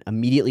different,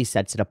 immediately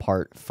sets it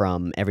apart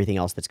from everything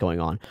else that's going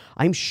on.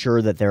 I'm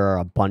sure that there are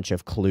a bunch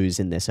of clues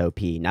in this OP.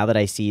 Now that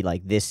I see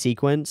like this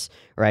sequence,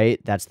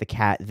 right? That's the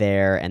cat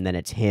there, and then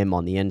it's him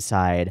on the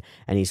inside,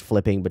 and he's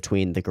flipping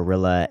between the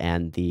gorilla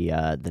and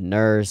the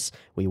nurse.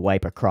 We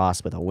wipe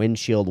across with a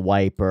windshield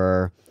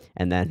wiper,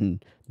 and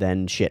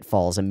then shit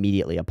falls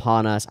immediately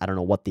upon us. I don't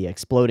know what the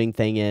exploding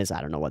thing is.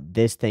 I don't know what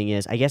this thing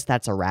is. I guess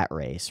that's a rat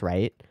race,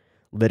 right?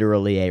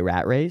 Literally a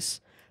rat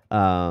race.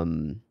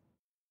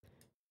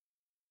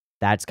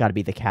 That's got to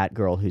be the cat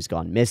girl who's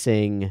gone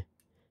missing,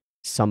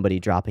 somebody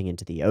dropping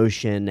into the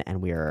ocean,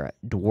 and we are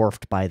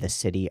dwarfed by the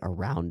city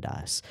around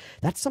us.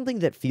 That's something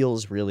that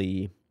feels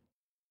really,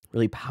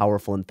 really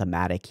powerful and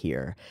thematic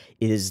here,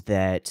 is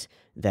that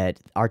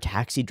our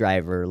taxi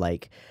driver,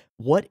 like,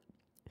 what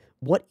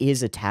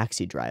is a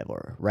taxi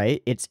driver,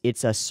 right?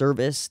 It's a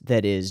service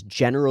that is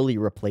generally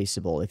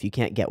replaceable. If you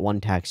can't get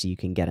one taxi, you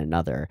can get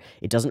another.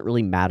 It doesn't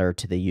really matter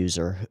to the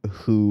user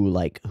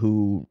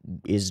who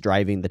is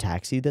driving the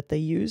taxi that they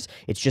use.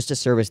 It's just a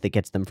service that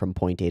gets them from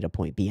point A to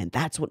point B, and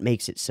that's what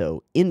makes it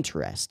so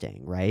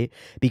interesting, right?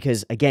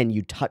 Because again,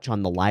 you touch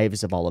on the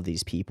lives of all of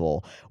these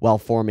people while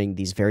forming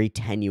these very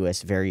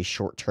tenuous, very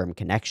short-term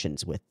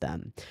connections with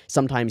them.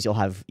 Sometimes you'll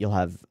have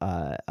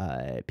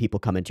people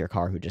come into your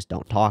car who just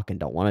don't talk and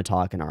don't want to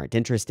talk and aren't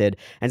interested,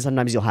 and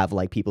sometimes you'll have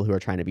like people who are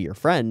trying to be your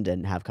friend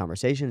and have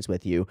conversations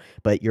with you,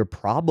 but you're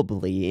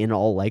probably in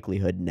all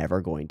likelihood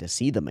never going to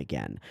see them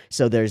again.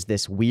 So there's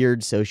this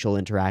weird social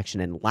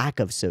interaction and lack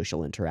of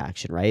social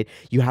interaction, right?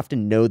 You have to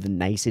know the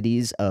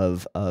niceties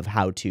of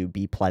how to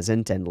be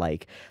pleasant and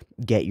like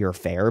get your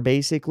fare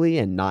basically,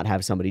 and not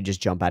have somebody just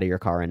jump out of your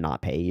car and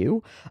not pay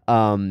you.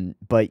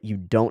 But you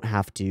don't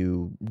have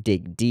to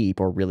dig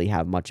deep or really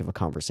have much of a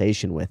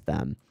conversation with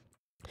them.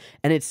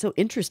 And it's so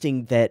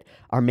interesting that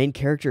our main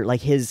character,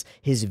 like his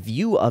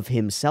view of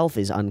himself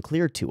is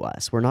unclear to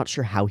us. We're not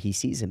sure how he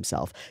sees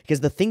himself, because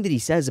the thing that he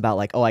says about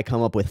like, oh, I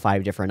come up with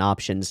 5 different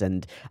options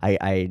and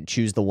I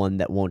choose the one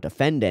that won't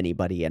offend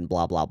anybody and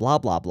blah, blah, blah,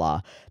 blah,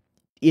 blah,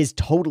 is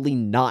totally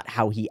not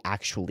how he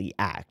actually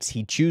acts.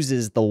 He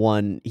chooses the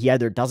one, he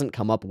either doesn't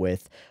come up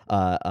with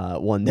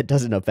one that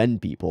doesn't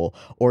offend people,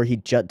 or he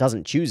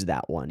doesn't choose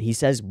that one. He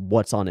says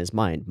what's on his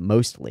mind,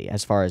 mostly,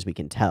 as far as we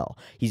can tell.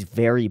 He's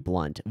very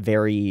blunt,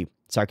 very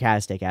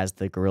sarcastic, as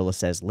the gorilla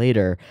says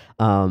later,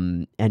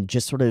 and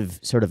just sort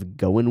of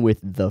going with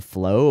the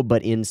flow,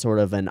 but in sort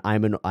of an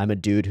I'm a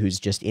dude who's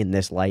just in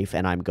this life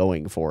and I'm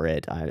going for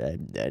it. I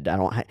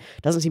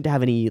doesn't seem to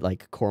have any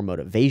like core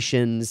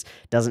motivations,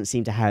 doesn't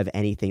seem to have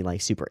anything like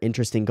super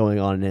interesting going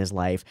on in his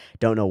life.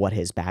 Don't know what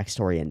his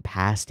backstory and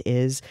past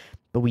is.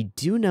 But we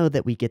do know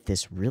that we get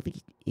this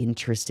really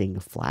interesting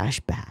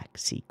flashback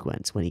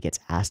sequence when he gets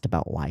asked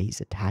about why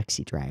he's a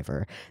taxi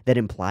driver that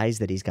implies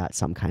that he's got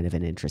some kind of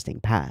an interesting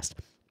past.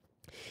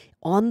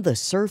 On the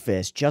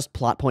surface, just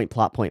plot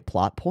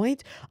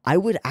point, I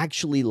would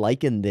actually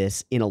liken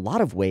this in a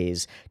lot of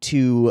ways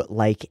to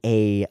like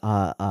a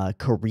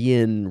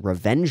Korean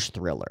revenge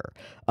thriller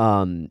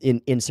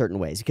in certain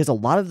ways, because a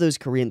lot of those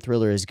Korean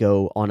thrillers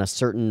go on a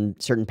certain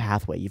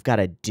pathway. You've got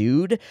a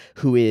dude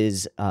who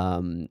is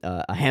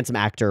a handsome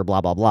actor,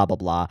 blah, blah, blah, blah,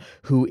 blah,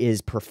 who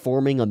is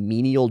performing a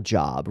menial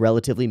job,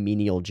 relatively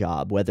menial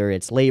job, whether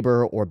it's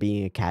labor or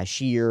being a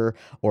cashier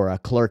or a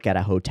clerk at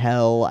a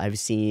hotel, I've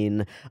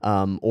seen,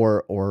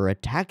 or a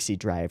taxi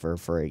driver,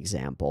 for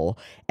example.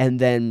 And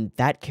then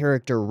that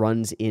character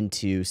runs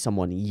into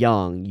someone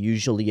young,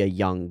 usually a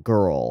young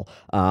girl,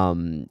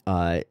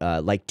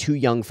 like too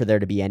young for there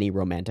to be any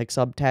romantic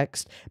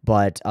subtext,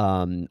 but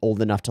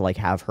old enough to like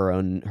have her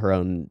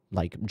own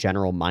like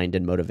general mind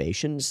and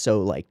motivations.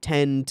 So like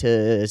 10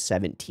 to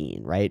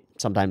 17, right?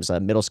 Sometimes a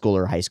middle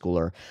schooler, high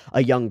schooler,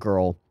 a young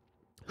girl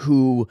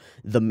who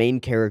the main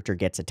character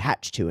gets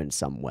attached to in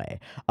some way.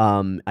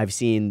 I've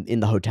seen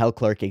in the hotel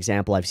clerk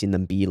example, I've seen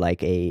them be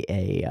like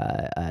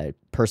a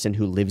person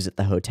who lives at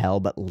the hotel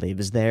but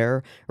lives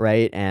there,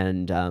 right?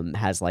 And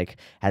has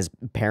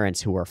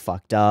parents who are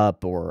fucked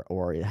up,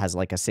 or has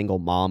like a single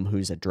mom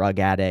who's a drug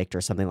addict or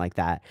something like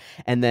that.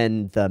 And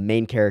then the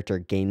main character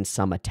gains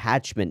some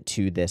attachment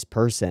to this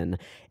person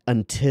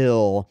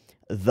until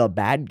the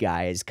bad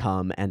guys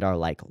come and are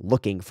like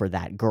looking for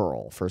that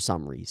girl for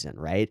some reason,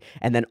 right?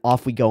 And then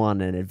off we go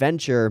on an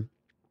adventure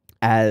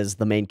as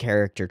the main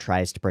character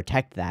tries to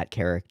protect that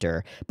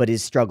character, but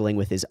is struggling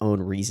with his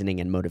own reasoning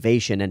and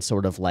motivation and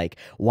sort of like,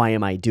 why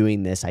am I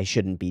doing this? I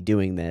shouldn't be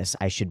doing this.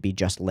 I should be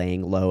just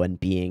laying low and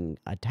being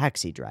a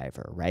taxi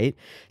driver, right?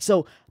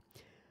 So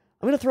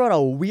I'm going to throw out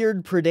a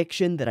weird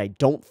prediction that I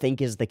don't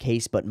think is the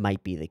case, but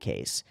might be the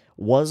case.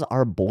 Was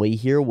our boy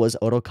here, was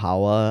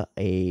Otokawa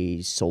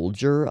a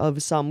soldier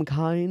of some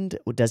kind?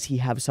 Does he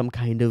have some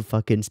kind of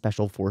fucking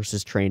special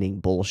forces training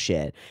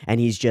bullshit?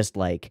 And he's just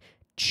like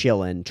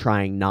chilling,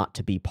 trying not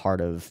to be part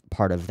of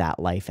that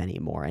life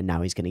anymore, and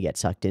now he's going to get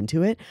sucked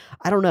into it?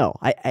 I don't know.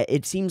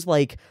 It seems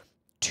like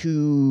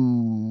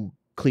too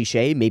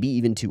cliche, maybe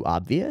even too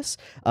obvious,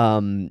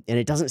 and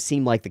it doesn't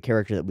seem like the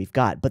character that we've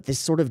got. But this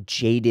sort of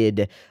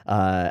jaded,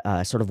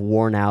 sort of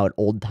worn out,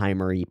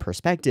 old-timery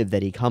perspective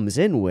that he comes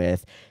in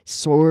with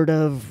sort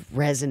of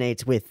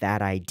resonates with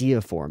that idea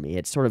for me.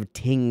 It sort of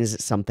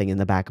tings something in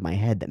the back of my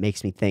head that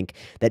makes me think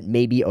that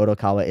maybe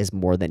Otokawa is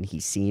more than he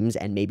seems,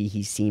 and maybe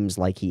he seems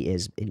like he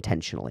is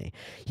intentionally.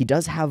 He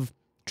does have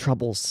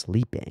trouble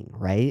sleeping,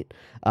 right?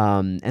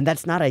 And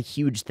that's not a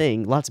huge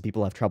thing. Lots of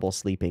people have trouble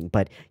sleeping,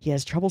 but he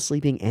has trouble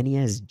sleeping and he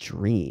has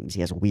dreams.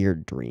 He has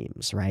weird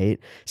dreams, right?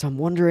 So I'm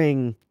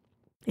wondering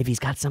if he's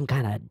got some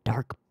kind of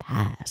dark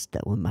past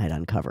that we might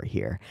uncover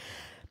here.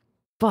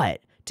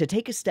 But to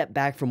take a step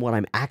back from what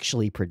I'm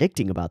actually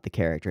predicting about the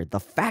character, the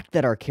fact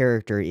that our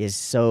character is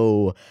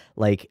so,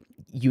 like,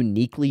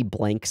 uniquely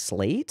blank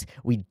slate,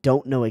 we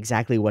don't know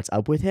exactly what's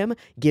up with him,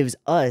 gives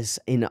us,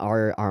 in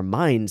our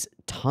minds,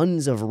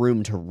 tons of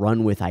room to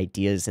run with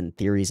ideas and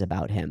theories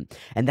about him.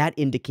 And that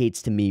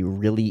indicates to me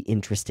really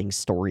interesting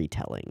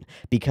storytelling,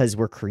 because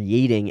we're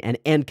creating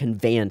and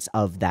conveyance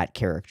of that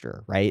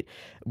character, right?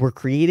 We're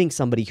creating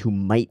somebody who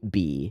might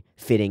be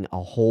fitting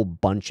a whole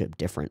bunch of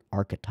different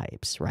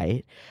archetypes,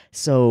 right?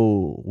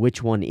 So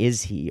which one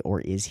is he,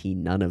 or is he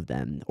none of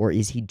them? Or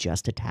is he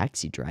just a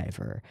taxi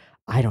driver?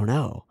 I don't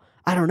know.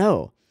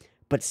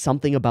 But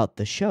something about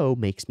the show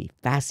makes me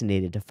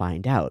fascinated to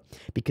find out,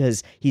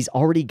 because he's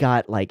already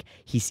got, like,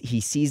 he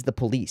sees the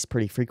police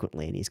pretty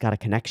frequently and he's got a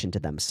connection to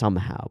them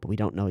somehow, but we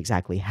don't know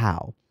exactly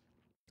how.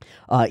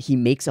 He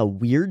makes a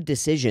weird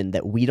decision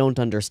that we don't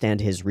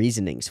understand his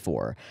reasonings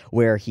for,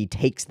 where he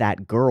takes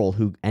that girl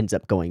who ends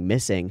up going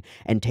missing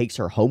and takes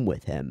her home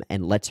with him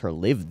and lets her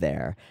live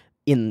there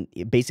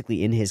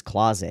basically in his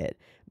closet,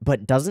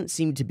 but doesn't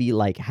seem to be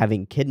like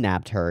having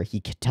kidnapped her. He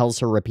tells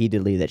her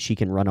repeatedly that she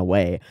can run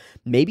away.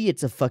 Maybe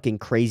it's a fucking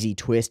crazy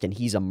twist and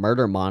he's a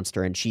murder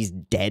monster and she's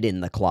dead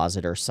in the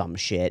closet or some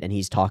shit and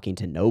he's talking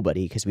to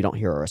nobody because we don't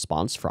hear a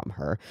response from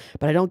her.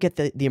 But I don't get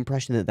the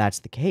impression that that's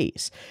the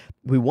case.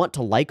 We want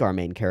to like our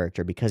main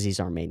character because he's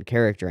our main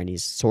character and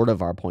he's sort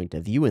of our point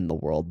of view in the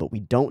world, but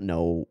we don't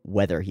know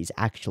whether he's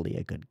actually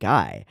a good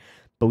guy.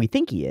 But we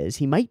think he is.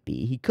 He might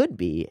be. He could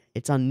be.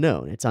 It's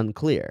unknown. It's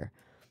unclear.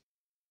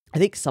 I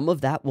think some of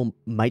that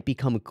might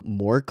become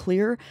more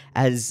clear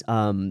as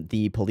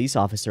the police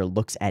officer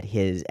looks at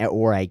his,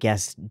 or I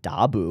guess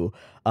Teeaboo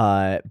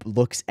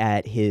looks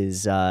at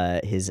his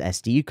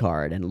SD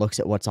card and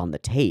looks at what's on the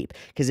tape.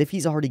 Because if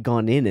he's already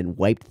gone in and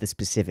wiped the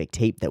specific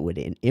tape that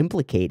would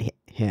implicate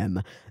him,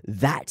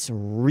 that's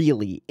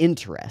really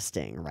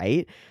interesting,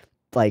 right?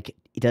 Like,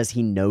 does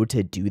he know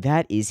to do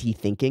that? Is he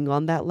thinking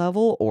on that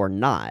level or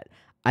not?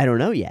 I don't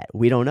know yet.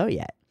 We don't know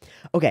yet.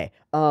 Okay,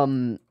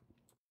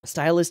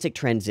 stylistic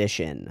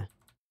transition,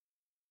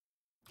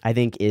 I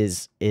think,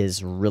 is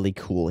really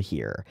cool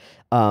here.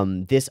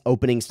 This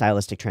opening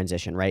stylistic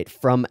transition, right?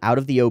 From out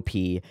of the OP,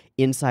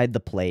 inside the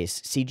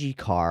place, CG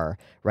car,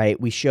 right?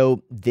 We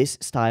show this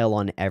style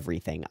on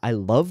everything. I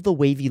love the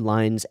wavy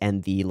lines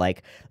and the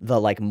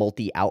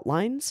multi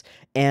outlines.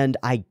 And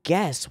I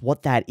guess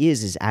what that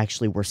is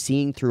actually we're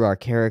seeing through our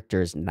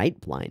character's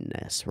night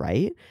blindness,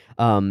 right?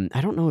 I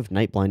don't know if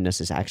night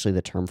blindness is actually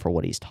the term for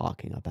what he's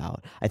talking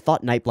about. I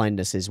thought night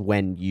blindness is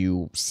when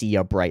you see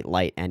a bright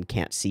light and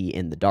can't see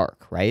in the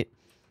dark, right?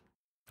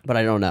 But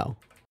I don't know.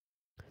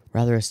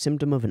 Rather a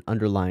symptom of an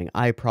underlying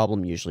eye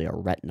problem, usually a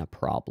retina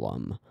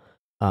problem.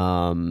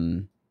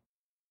 Can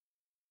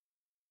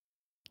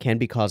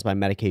be caused by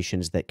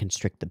medications that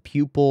constrict the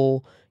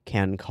pupil,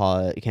 can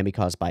be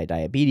caused by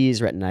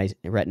diabetes, retinitis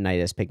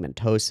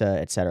pigmentosa,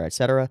 etc.,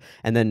 etc.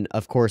 And then,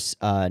 of course,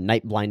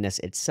 night blindness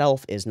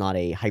itself is not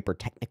a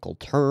hyper-technical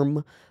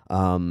term,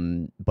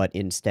 but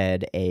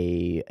instead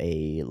a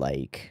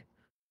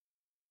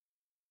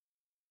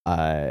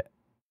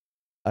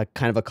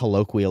kind of a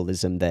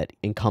colloquialism that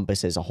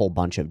encompasses a whole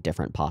bunch of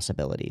different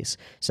possibilities.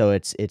 So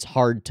it's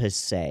hard to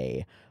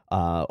say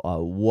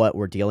what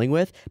we're dealing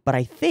with, but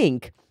I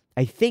think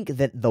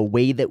that the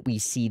way that we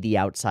see the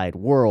outside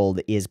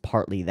world is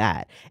partly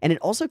that. And it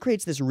also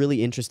creates this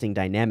really interesting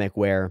dynamic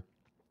where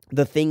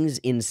the things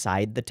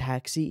inside the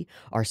taxi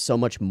are so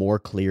much more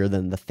clear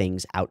than the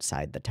things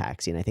outside the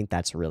taxi, and I think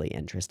that's really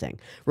interesting.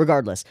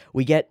 Regardless,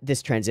 we get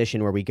this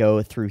transition where we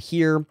go through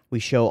here, we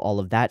show all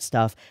of that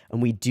stuff,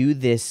 and we do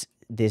this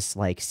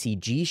like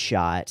CG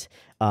shot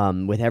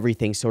with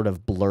everything sort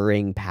of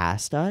blurring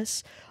past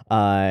us,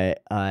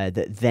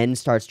 that then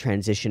starts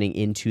transitioning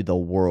into the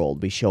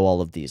world. We show all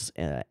of these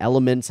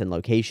elements and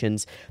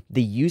locations.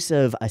 The use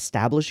of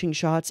establishing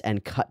shots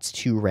and cuts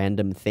to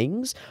random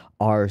things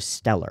are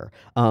stellar,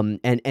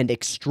 and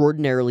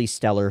extraordinarily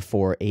stellar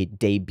for a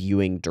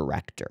debuting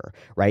director,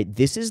 right?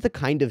 This is the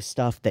kind of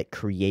stuff that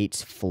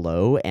creates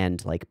flow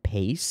and like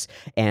pace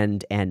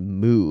and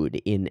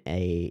mood in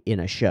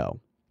a show.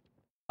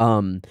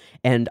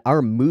 And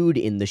our mood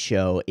in the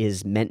show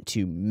is meant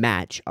to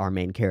match our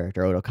main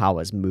character,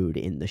 Otokawa's mood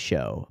in the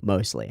show,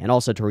 mostly, and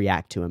also to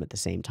react to him at the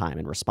same time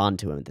and respond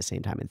to him at the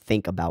same time and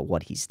think about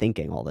what he's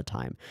thinking all the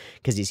time,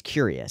 because he's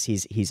curious.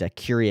 He's a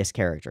curious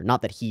character.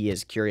 Not that he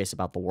is curious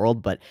about the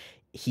world, but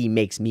he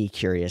makes me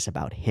curious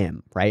about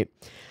him, right?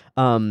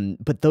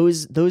 But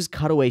those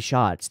cutaway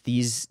shots,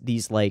 these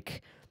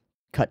like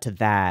cut to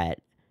that,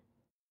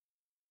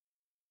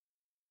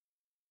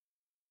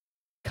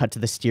 cut to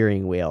the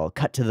steering wheel,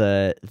 cut to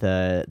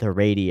the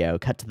radio,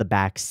 cut to the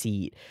back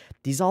seat.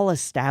 These all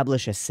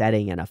establish a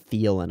setting and a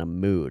feel and a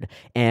mood.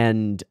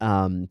 And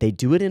they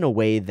do it in a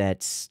way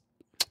that's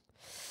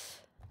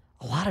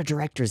a lot of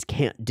directors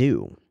can't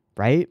do,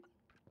 right?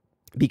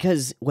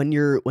 Because when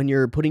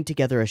you're putting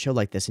together a show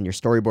like this and you're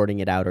storyboarding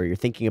it out, or you're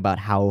thinking about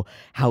how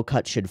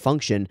cuts should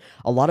function,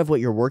 a lot of what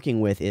you're working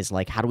with is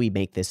like, how do we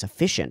make this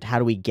efficient? How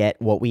do we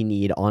get what we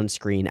need on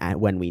screen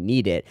when we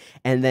need it?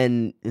 And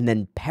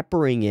then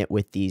peppering it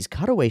with these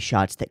cutaway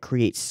shots that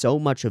create so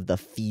much of the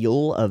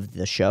feel of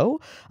the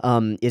show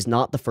is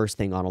not the first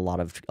thing on a lot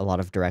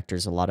of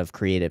directors, a lot of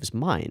creatives'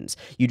 minds.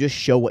 You just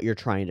show what you're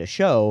trying to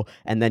show,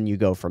 and then you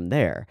go from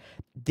there.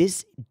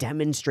 This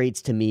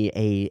demonstrates to me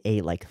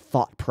a like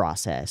thought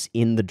process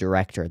in the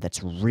director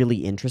that's really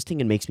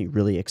interesting and makes me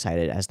really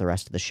excited as the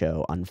rest of the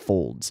show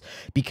unfolds.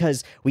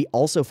 Because we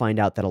also find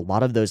out that a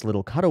lot of those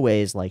little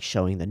cutaways, like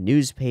showing the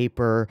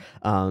newspaper,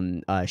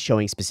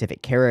 showing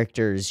specific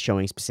characters,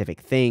 showing specific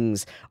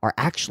things, are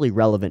actually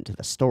relevant to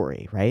the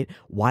story, right?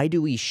 Why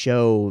do we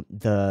show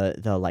the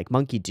like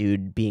monkey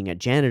dude being a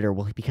janitor?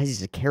 Well, because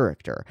he's a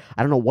character.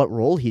 I don't know what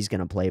role he's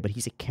gonna play, but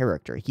he's a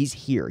character. He's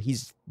here.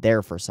 He's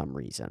there for some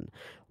reason.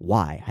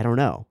 Why? I don't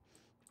know.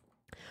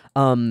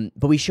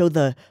 But we show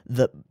the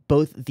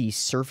both the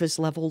surface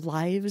level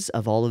lives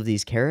of all of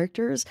these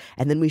characters,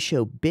 and then we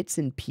show bits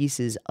and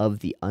pieces of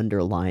the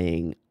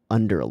underlying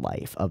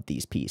underlife of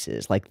these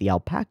pieces, like the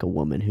alpaca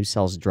woman who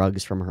sells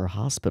drugs from her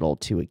hospital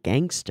to a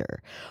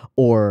gangster,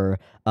 or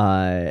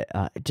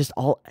just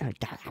all.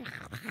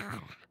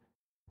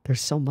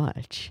 There's so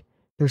much.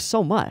 There's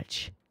so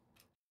much.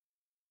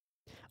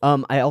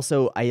 I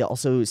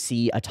also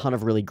see a ton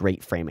of really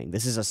great framing.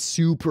 This is a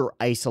super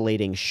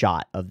isolating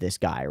shot of this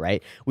guy,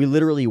 right? We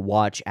literally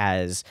watch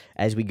as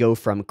we go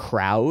from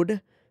crowd,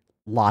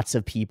 lots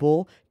of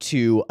people,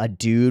 to a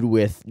dude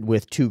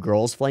with two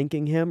girls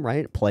flanking him,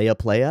 right?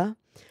 Playa,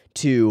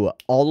 to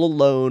all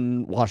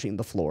alone washing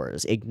the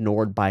floors,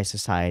 ignored by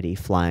society,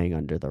 flying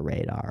under the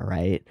radar,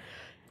 right?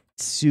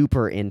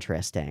 Super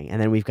interesting.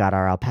 And then we've got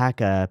our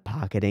alpaca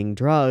pocketing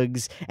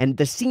drugs, and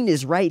the scene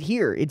is right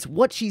here. It's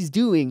what she's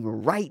doing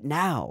right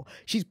now.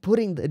 She's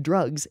putting the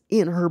drugs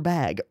in her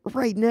bag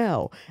right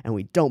now, and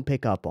we don't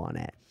pick up on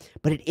it.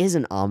 But it is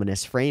an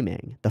ominous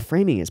framing. The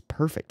framing is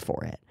perfect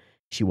for it.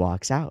 She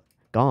walks out,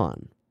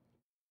 gone.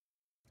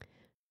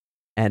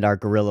 And our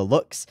gorilla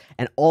looks,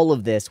 and all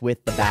of this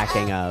with the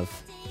backing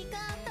of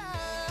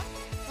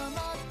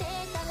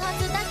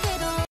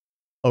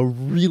a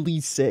really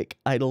sick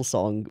idol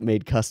song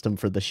made custom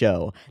for the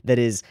show that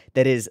is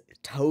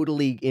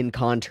totally in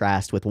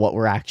contrast with what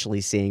we're actually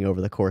seeing over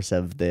the course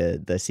of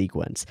the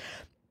sequence.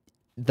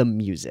 The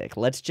music.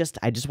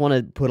 I just want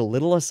to put a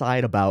little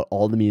aside about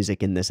all the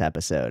music in this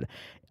episode.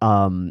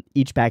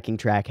 Each backing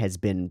track has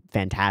been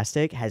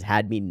fantastic, has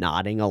had me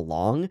nodding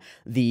along.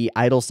 The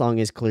idol song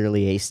is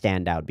clearly a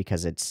standout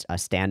because it's a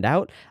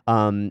standout,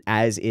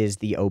 as is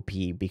the OP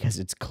because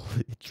it's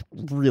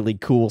really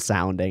cool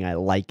sounding. I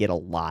like it a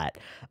lot.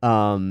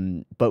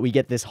 But we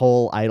get this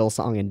whole idol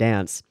song and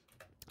dance,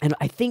 and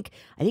I think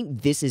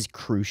this is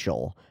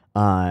crucial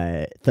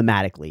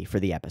thematically for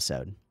the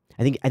episode.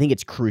 I think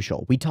it's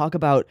crucial. We talk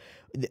about,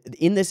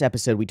 in this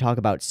episode, we talk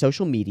about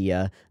social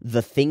media,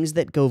 the things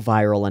that go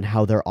viral and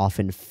how they're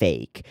often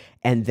fake.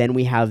 And then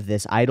we have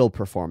this idol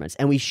performance.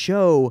 And we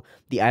show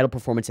the idol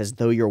performance as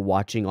though you're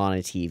watching on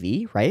a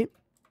TV, right?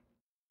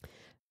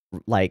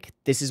 Like,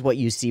 this is what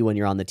you see when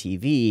you're on the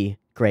TV.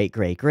 Great,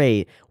 great,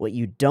 great. What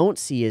you don't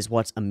see is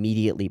what's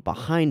immediately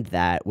behind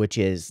that, which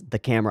is the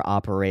camera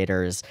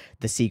operators,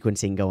 the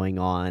sequencing going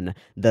on,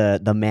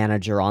 the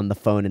manager on the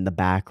phone in the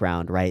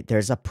background, right?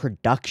 There's a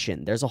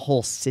production. There's a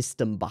whole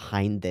system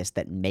behind this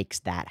that makes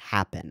that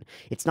happen.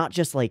 It's not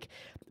just like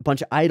a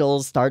bunch of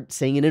idols start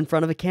singing in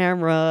front of a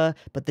camera,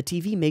 but the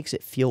TV makes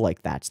it feel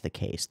like that's the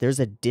case. There's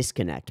a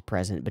disconnect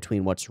present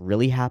between what's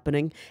really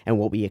happening and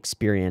what we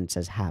experience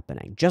as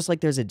happening. Just like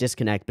there's a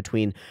disconnect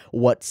between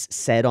what's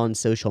said on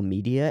social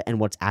media media and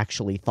what's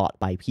actually thought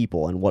by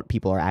people and what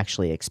people are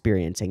actually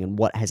experiencing and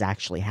what has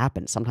actually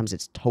happened. Sometimes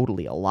it's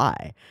totally a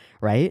lie,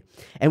 right?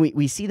 And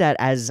we see that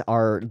as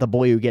the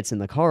boy who gets in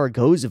the car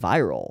goes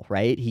viral,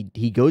 right?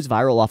 He goes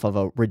viral off of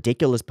a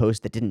ridiculous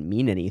post that didn't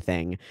mean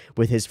anything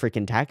with his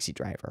freaking taxi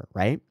driver,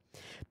 right?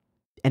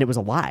 And it was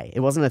a lie. It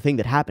wasn't a thing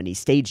that happened. He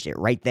staged it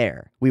right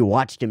there. We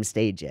watched him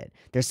stage it.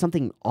 There's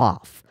something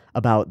off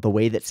about the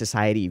way that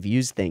society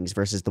views things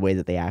versus the way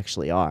that they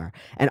actually are.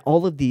 And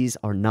all of these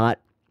are not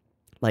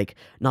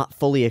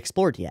fully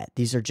explored yet.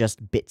 These are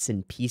just bits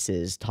and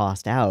pieces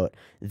tossed out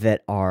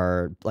that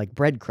are like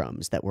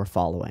breadcrumbs that we're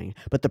following.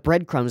 But the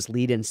breadcrumbs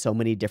lead in so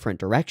many different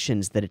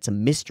directions that it's a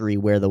mystery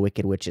where the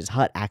Wicked Witch's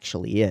hut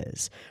actually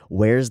is.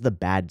 Where's the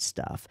bad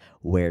stuff?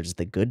 Where's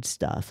the good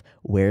stuff?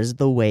 Where's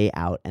the way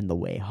out and the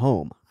way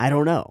home? I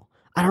don't know.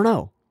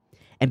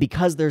 And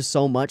because there's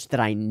so much that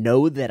I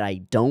know that I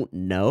don't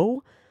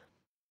know,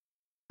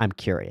 I'm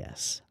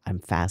curious. I'm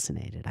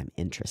fascinated. I'm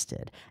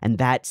interested. And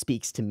that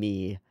speaks to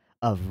me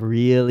of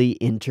really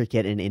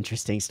intricate and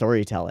interesting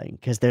storytelling,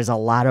 because there's a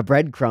lot of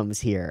breadcrumbs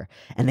here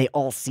and they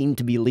all seem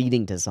to be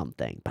leading to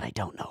something, but I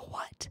don't know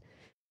what.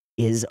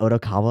 Is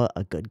Odokawa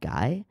a good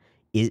guy?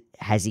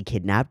 Has he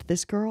kidnapped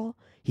this girl?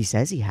 He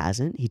says he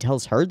hasn't. He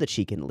tells her that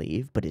she can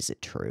leave, but is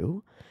it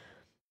true?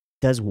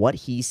 Does what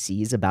he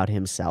sees about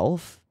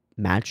himself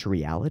match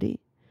reality?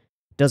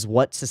 Does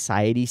what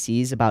society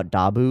sees about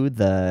Dabu,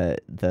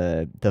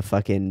 the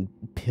fucking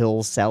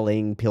pill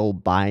selling, pill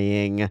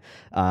buying,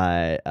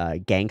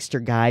 gangster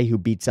guy who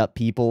beats up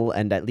people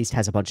and at least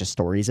has a bunch of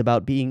stories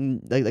about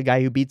being the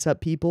guy who beats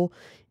up people,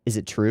 is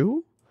it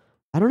true?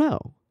 I don't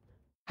know.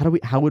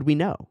 How would we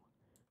know?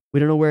 We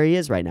don't know where he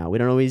is right now. We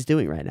don't know what he's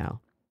doing right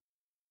now.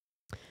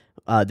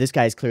 This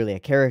guy is clearly a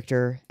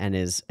character and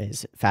is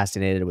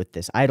fascinated with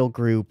this idol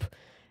group.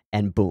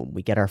 And boom,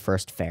 we get our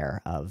first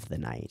fare of the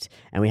night.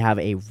 And we have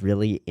a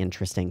really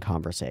interesting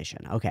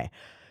conversation. Okay,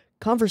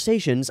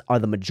 conversations are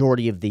the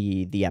majority of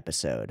the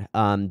episode.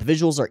 The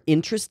visuals are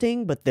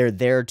interesting, but they're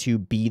there to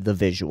be the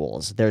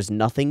visuals. There's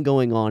nothing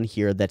going on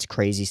here that's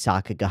crazy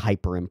Sakuga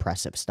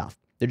hyper-impressive stuff.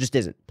 There just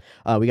isn't.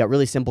 We got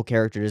really simple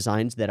character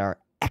designs that are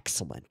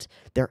excellent.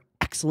 They're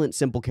excellent,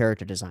 simple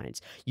character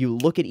designs. You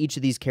look at each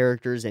of these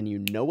characters and you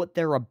know what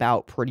they're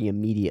about pretty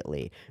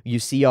immediately. You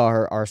see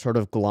our sort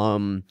of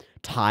glum,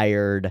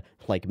 tired,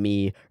 like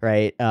me,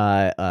 right?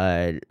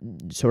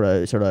 Sort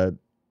of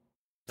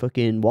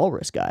fucking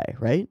walrus guy,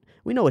 right?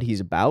 We know what he's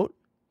about,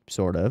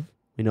 sort of.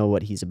 We know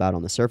what he's about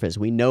on the surface.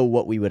 We know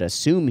what we would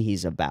assume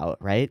he's about,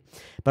 right?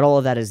 But all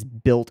of that is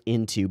baked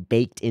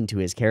into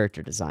his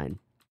character design.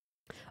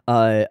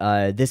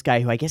 This guy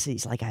who I guess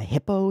he's like a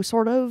hippo,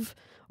 sort of,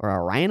 or a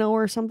rhino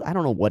or something. I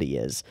don't know what he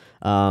is.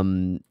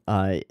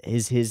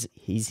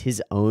 He's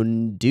his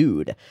own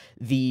dude.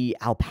 The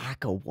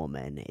alpaca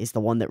woman is the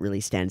one that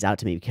really stands out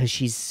to me because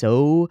she's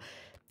so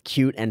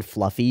cute and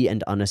fluffy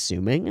and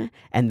unassuming,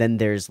 and then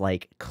there's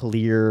like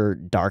clear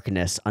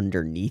darkness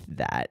underneath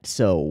that.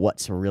 So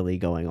what's really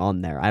going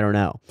on there? I don't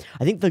know.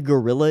 I think the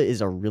gorilla is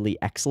a really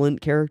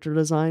excellent character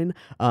design.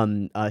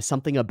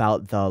 Something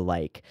about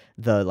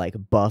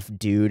the buff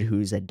dude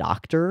who's a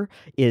doctor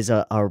is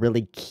a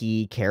really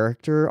key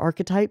character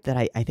archetype that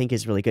I think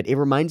is really good. It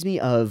reminds me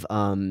of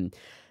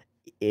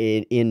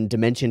in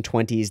Dimension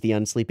 20's The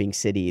Unsleeping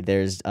City,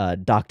 there's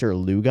Dr.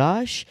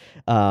 Lugash,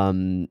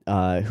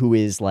 who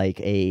is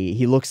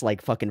he looks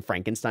like fucking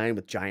Frankenstein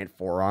with giant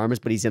forearms,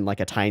 but he's in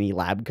like a tiny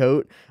lab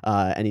coat,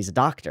 and he's a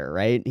doctor,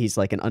 right? He's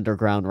like an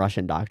underground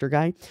Russian doctor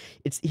guy.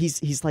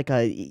 He's like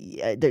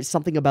there's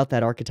something about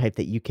that archetype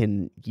that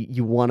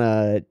you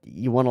wanna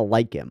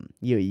like him.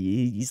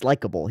 He's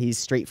likable. He's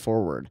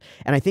straightforward,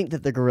 and I think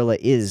that the gorilla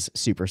is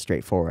super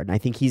straightforward. And I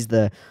think he's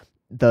the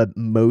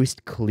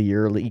most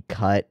clearly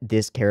cut,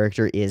 this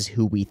character is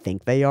who we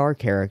think they are,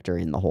 character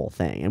in the whole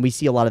thing. And we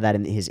see a lot of that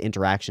in his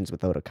interactions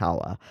with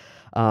Odokawa.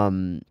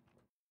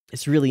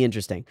 It's really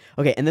interesting.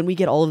 Okay, and then we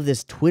get all of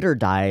this Twitter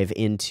dive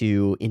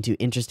into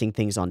interesting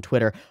things on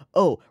Twitter.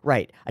 Oh,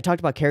 right. I talked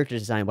about character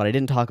design, but I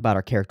didn't talk about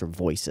our character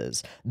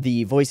voices.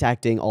 The voice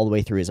acting all the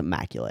way through is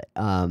immaculate.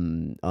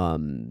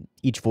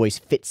 Each voice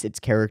fits its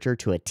character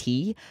to a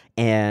T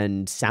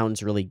and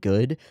sounds really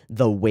good.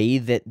 The way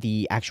that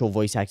the actual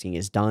voice acting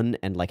is done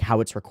and like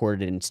how it's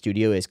recorded in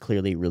studio is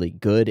clearly really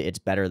good. It's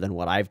better than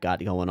what I've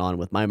got going on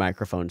with my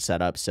microphone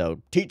setup. So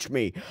teach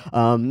me,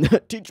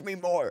 teach me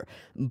more.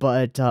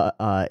 But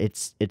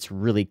it's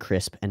really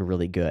crisp and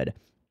really good.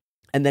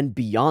 And then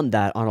beyond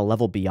that, on a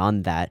level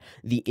beyond that,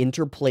 the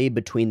interplay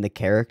between the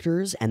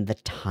characters and the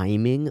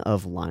timing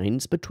of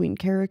lines between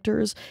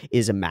characters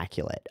is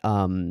immaculate.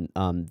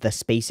 The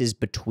spaces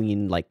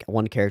between, like,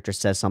 one character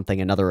says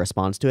something, another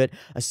responds to it,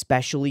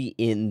 especially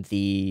in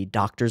the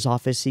doctor's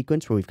office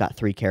sequence where we've got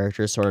three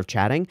characters sort of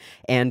chatting,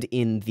 and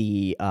in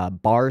the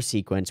bar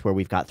sequence where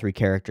we've got three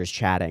characters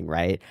chatting,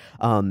 right?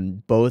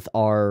 Both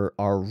are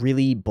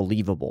really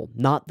believable.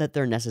 Not that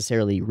they're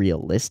necessarily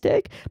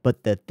realistic,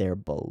 but that they're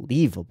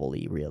believable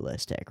fully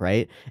realistic,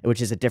 right?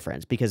 Which is a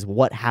difference, because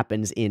what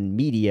happens in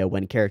media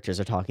when characters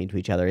are talking to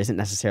each other isn't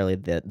necessarily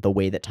the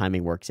way that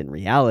timing works in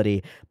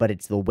reality, but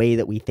it's the way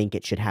that we think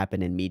it should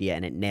happen in media,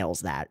 and it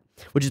nails that.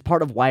 Which is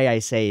part of why I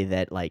say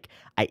that, like,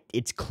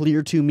 it's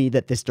clear to me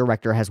that this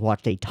director has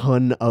watched a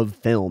ton of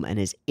film and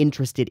is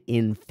interested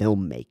in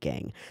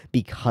filmmaking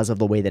because of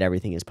the way that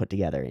everything is put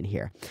together in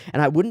here.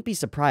 And I wouldn't be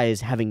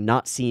surprised, having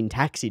not seen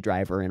Taxi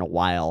Driver in a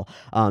while,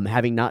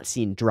 having not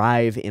seen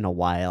Drive in a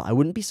while, I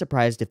wouldn't be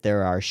surprised if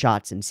there are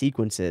shots and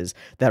sequences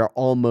that are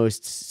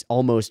almost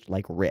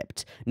like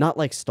ripped. Not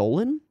like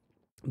stolen,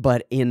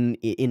 but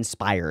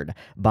inspired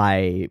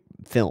by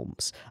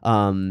films.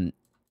 In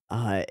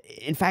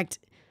fact,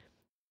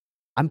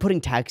 I'm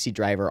putting Taxi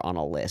Driver on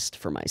a list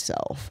for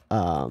myself.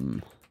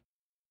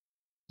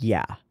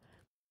 Yeah.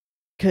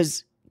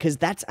 Cause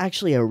that's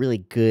actually a really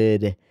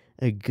good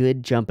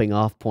jumping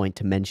off point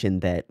to mention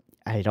that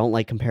I don't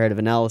like comparative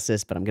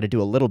analysis, but I'm going to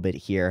do a little bit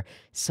here.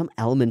 Some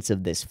elements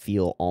of this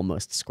feel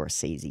almost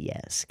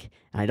Scorsese-esque.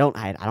 And I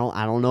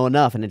don't know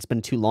enough, and it's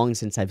been too long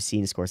since I've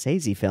seen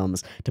Scorsese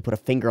films to put a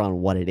finger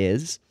on what it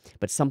is,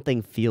 but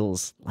something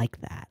feels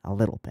like that a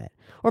little bit.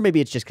 Or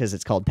maybe it's just because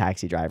it's called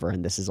Taxi Driver,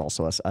 and this is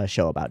also a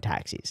show about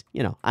taxis.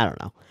 You know, I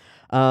don't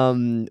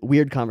know.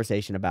 Weird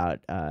conversation about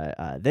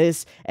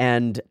this,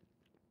 and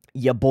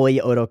your boy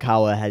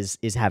Otokawa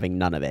is having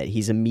none of it.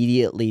 He's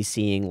immediately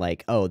seeing,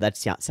 like, oh, that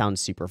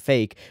sounds super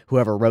fake.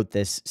 Whoever wrote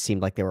this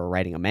seemed like they were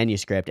writing a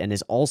manuscript, and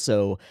is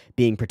also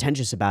being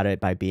pretentious about it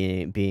by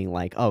being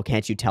like, oh,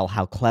 can't you tell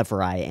how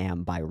clever I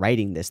am by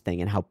writing this thing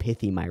and how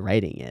pithy my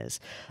writing is?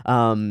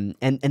 And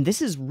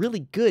this is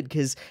really good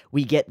because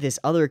we get this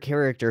other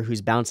character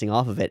who's bouncing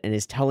off of it and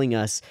is telling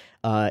us,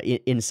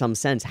 in some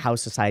sense, how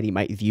society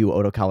might view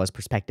Otokawa's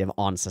perspective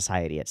on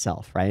society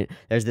itself, right?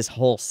 There's this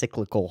whole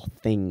cyclical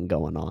thing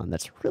going on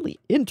that's really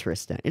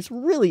interesting. It's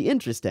really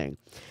interesting.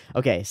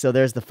 Okay, so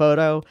there's the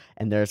photo,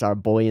 and there's our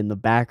boy in the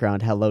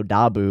background, hello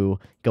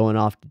Dabu, going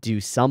off to do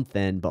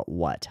something, but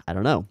what? I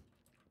don't know.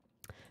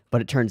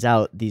 But it turns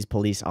out these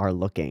police are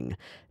looking.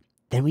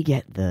 Then we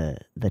get the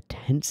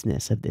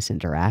tenseness of this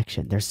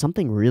interaction. There's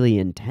something really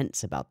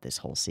intense about this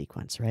whole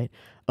sequence, right?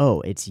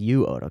 Oh, it's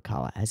you,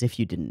 Otokawa, as if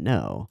you didn't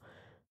know.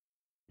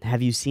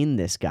 Have you seen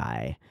this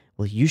guy?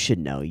 Well, you should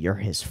know, you're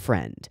his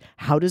friend.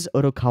 How does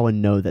Otokawa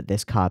know that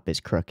this cop is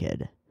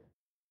crooked?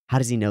 How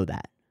does he know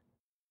that?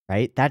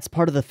 Right? That's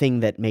part of the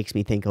thing that makes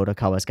me think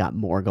Otokawa's got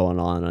more going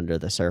on under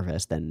the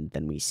surface than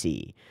we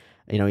see.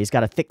 You know, he's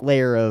got a thick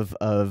layer of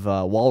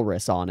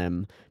walrus on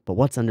him, but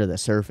what's under the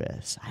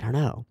surface? I don't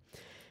know.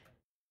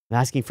 I'm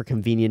asking for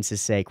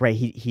convenience's sake. Right,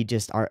 he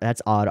just,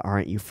 that's odd.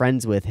 Aren't you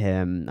friends with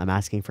him? I'm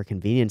asking for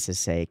convenience's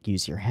sake.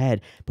 Use your head.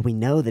 But we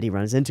know that he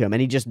runs into him,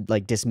 and he just,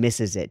 like,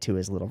 dismisses it to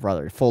his little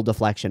brother. Full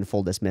deflection,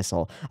 full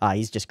dismissal.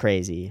 He's just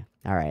crazy.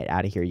 All right,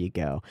 out of here you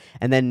go.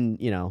 And then,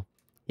 you know,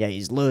 yeah,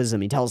 he's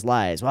losing. He tells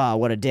lies. Wow,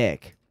 what a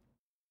dick.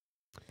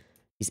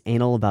 He's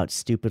anal about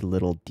stupid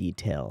little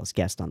details.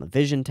 Guessed on the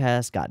vision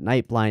test, got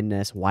night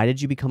blindness. Why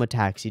did you become a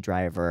taxi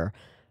driver?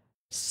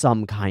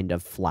 Some kind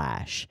of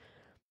flash.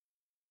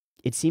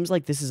 It seems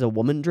like this is a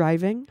woman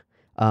driving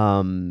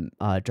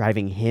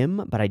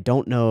him, but I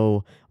don't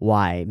know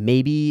why.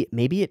 Maybe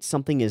it's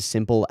something as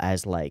simple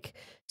as, like,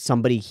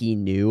 somebody he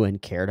knew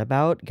and cared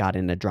about got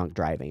in a drunk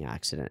driving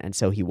accident, and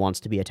so he wants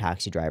to be a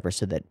taxi driver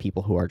so that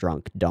people who are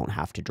drunk don't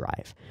have to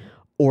drive.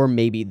 Or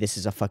maybe this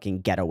is a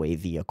fucking getaway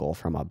vehicle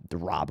from a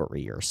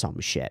robbery or some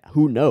shit.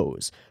 Who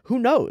knows? Who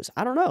knows?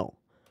 I don't know.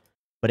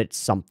 But it's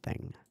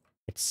something.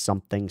 It's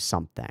something.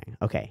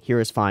 Okay, here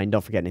is fine.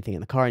 Don't forget anything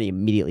in the car, and he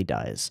immediately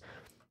does.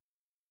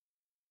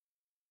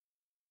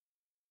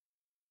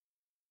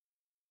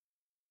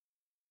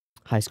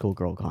 High school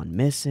girl gone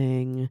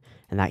missing,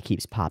 and that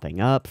keeps popping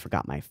up.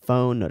 Forgot my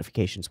phone,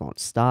 notifications won't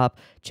stop,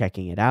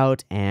 checking it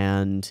out,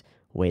 and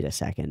wait a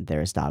second,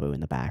 there's Dabu in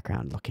the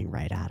background looking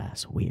right at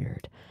us.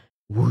 Weird.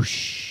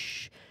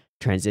 Whoosh.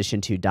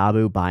 Transition to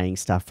Dabu buying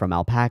stuff from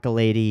Alpaca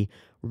Lady.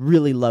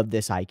 Really love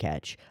this eye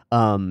catch.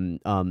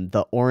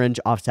 The orange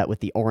offset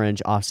with the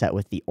orange offset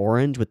with the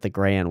orange with the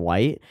gray and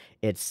white.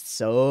 It's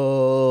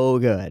so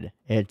good.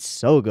 It's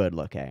so good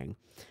looking.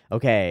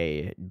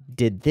 Okay,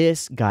 did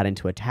this, got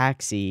into a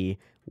taxi,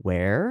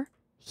 where?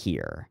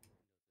 Here.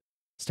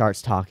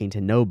 Starts talking to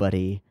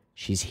nobody,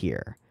 she's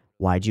here.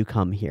 Why'd you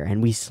come here?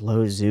 And we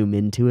slow zoom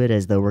into it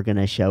as though we're going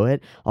to show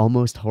it,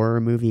 almost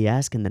horror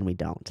movie-esque, and then we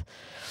don't.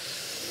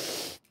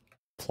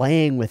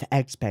 Playing with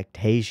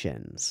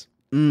expectations.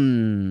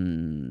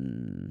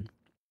 Reminds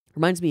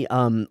me,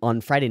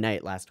 on Friday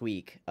night last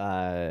week,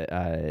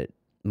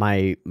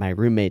 my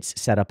roommates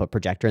set up a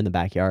projector in the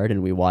backyard,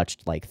 and we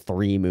watched like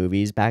 3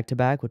 movies back to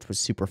back, which was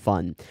super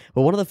fun.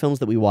 But one of the films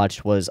that we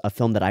watched was a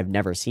film that I've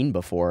never seen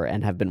before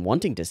and have been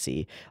wanting to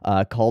see,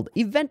 called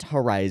Event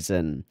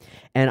Horizon.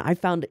 And I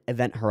found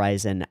Event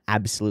Horizon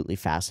absolutely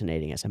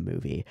fascinating as a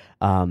movie,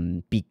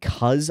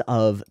 because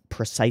of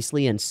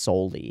precisely and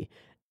solely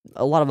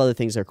a lot of other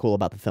things are cool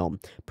about the film,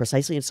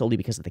 precisely and solely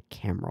because of the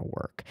camera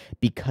work.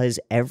 Because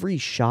every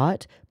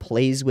shot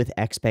plays with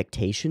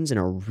expectations in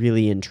a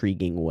really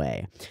intriguing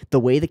way. The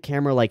way the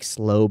camera like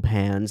slow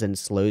pans and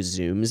slow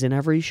zooms in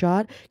every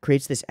shot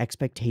creates this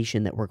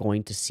expectation that we're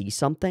going to see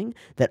something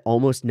that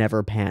almost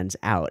never pans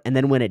out. And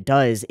then when it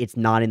does, it's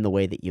not in the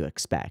way that you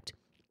expect.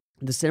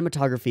 The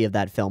cinematography of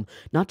that film,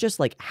 not just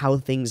like how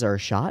things are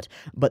shot,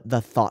 but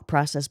the thought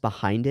process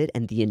behind it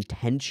and the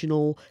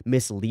intentional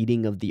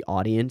misleading of the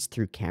audience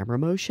through camera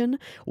motion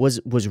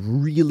was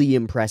really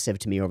impressive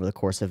to me over the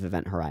course of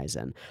Event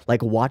Horizon.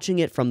 Like watching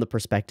it from the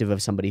perspective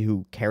of somebody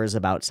who cares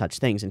about such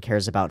things and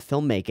cares about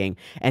filmmaking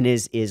and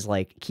is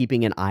like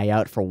keeping an eye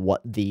out for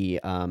what the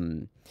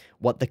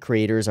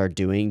creators are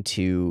doing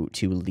to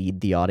lead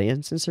the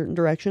audience in certain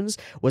directions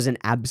was an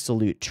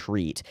absolute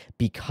treat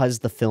because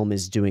the film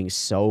is doing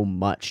so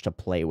much to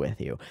play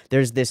with you.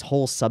 There's this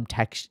whole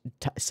subtextual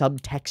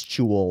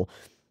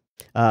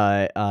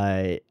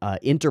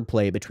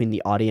interplay between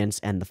the audience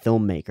and the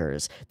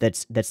filmmakers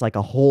that's like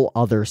a whole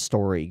other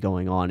story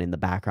going on in the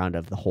background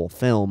of the whole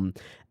film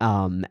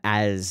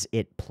as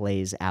it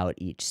plays out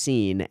each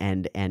scene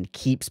and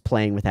keeps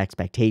playing with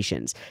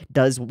expectations,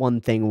 does one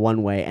thing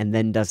one way and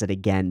then does it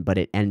again, but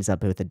it ends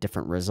up with a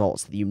different result,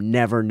 so that you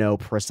never know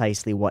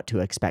precisely what to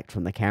expect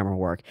from the camera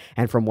work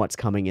and from what's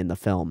coming in the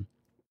film.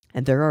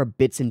 And there are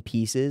bits and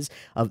pieces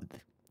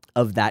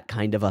of that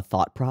kind of a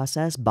thought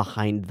process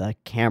behind the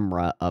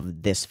camera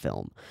of this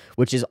film,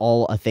 which is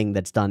all a thing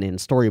that's done in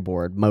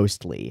storyboard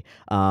mostly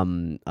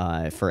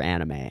for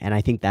anime. And I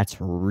think that's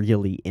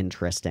really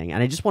interesting.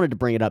 And I just wanted to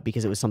bring it up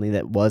because it was something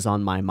that was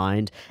on my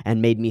mind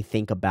and made me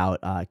think about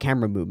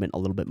camera movement a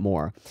little bit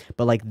more.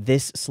 But like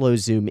this slow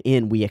zoom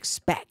in,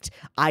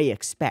 I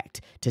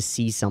expect to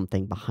see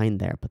something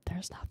behind there, but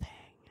there's nothing.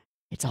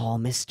 It's all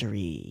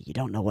mystery. You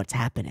don't know what's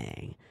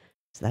happening.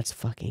 So that's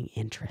fucking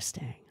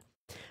interesting.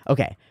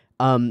 Okay,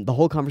 the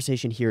whole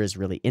conversation here is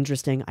really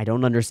interesting. I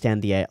don't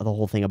understand the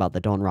whole thing about the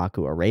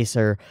Donraku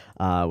eraser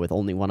with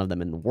only one of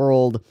them in the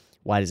world.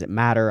 Why does it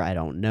matter? I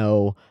don't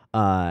know.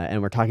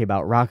 And we're talking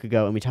about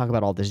Rakugo, and we talk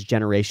about all this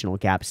generational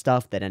gap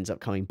stuff that ends up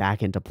coming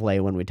back into play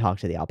when we talk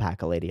to the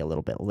alpaca lady a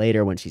little bit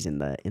later when she's in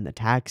the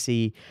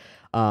taxi.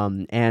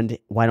 And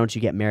why don't you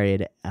get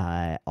married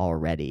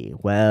already?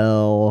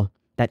 Well,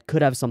 that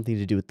could have something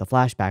to do with the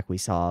flashback we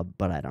saw,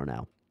 but I don't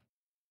know.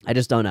 I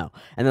just don't know.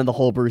 And then the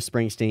whole Bruce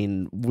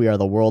Springsteen We Are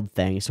the World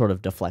thing sort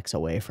of deflects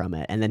away from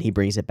it. And then he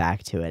brings it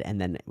back to it. And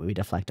then we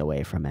deflect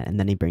away from it. And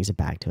then he brings it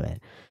back to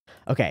it.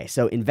 Okay,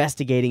 so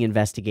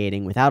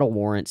investigating without a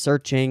warrant,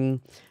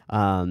 searching,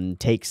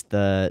 takes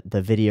the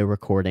video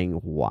recording.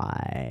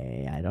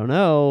 Why? I don't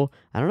know.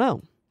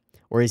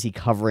 Or is he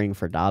covering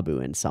for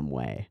Dabu in some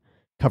way?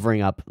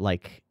 Covering up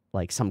like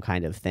some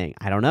kind of thing.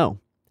 I don't know.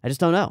 I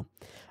just don't know.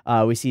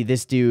 We see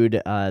this dude,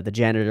 the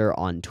janitor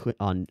on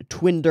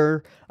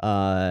Twinder,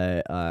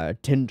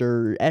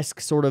 Tinder-esque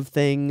sort of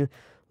thing,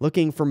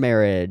 looking for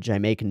marriage. I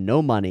make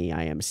no money.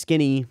 I am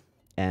skinny,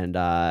 and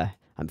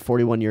I'm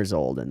 41 years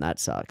old, and that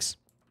sucks.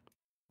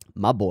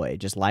 My boy,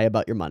 just lie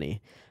about your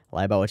money.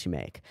 Lie about what you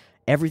make.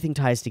 Everything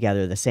ties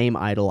together, the same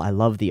idol. I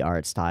love the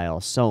art style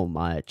so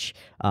much.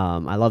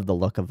 I love the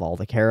look of all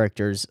the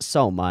characters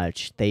so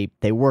much.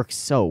 They work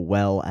so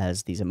well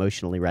as these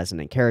emotionally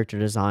resonant character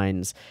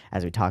designs,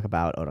 as we talk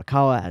about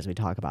Otokawa, as we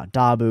talk about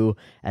Dabu,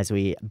 as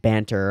we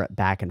banter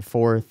back and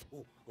forth.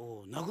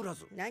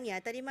 何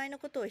当たり前の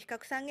ことを比較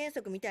三原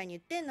則みたいに言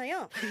ってんの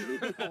よ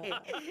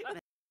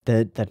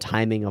The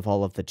timing of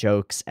all of the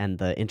jokes and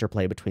the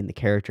interplay between the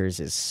characters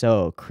is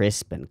so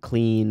crisp and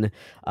clean.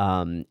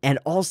 And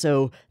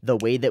also the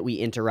way that we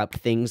interrupt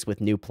things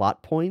with new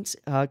plot points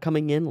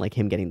coming in, like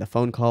him getting the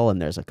phone call and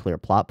there's a clear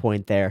plot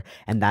point there,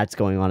 and that's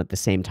going on at the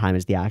same time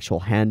as the actual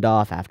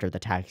handoff after the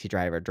taxi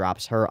driver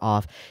drops her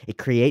off. It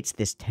creates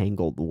this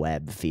tangled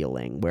web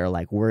feeling where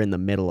like we're in the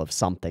middle of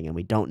something and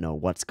we don't know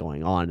what's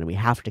going on and we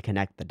have to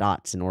connect the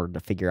dots in order to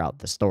figure out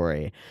the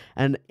story.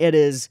 And it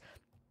is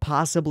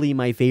possibly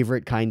my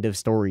favorite kind of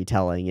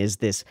storytelling, is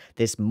this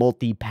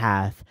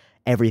multi-path,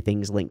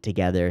 everything's linked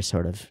together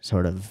sort of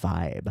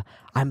vibe.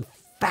 I'm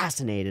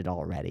fascinated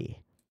already.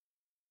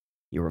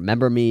 You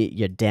remember me?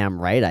 You're damn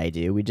right I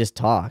do. We just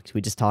talked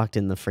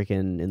in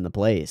the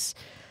place.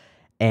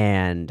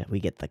 And we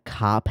get the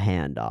cop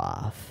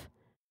handoff.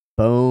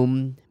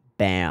 Boom,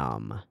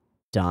 bam,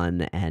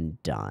 done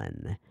and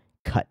done.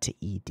 Cut to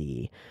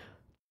ED.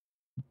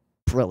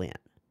 Brilliant.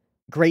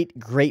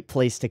 Great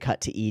place to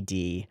cut to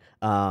ED.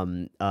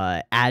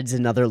 Adds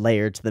another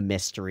layer to the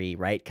mystery,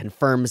 right?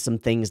 Confirms some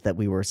things that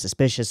we were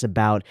suspicious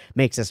about,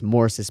 makes us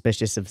more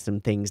suspicious of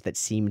some things that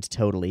seemed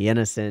totally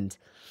innocent.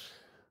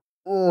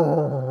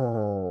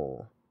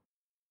 Oh.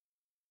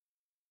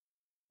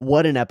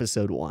 What an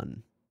episode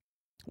 1.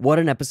 What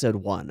an episode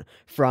 1.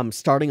 From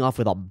starting off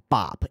with a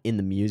bop in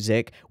the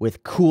music,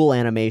 with cool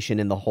animation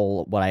in the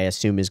whole, what I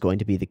assume is going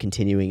to be the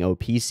continuing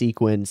OP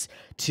sequence,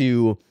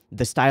 to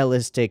the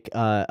stylistic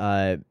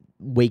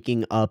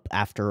waking up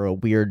after a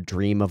weird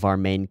dream of our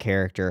main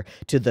character,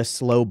 to the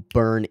slow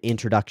burn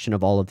introduction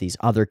of all of these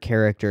other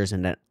characters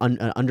and an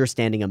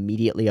understanding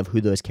immediately of who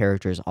those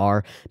characters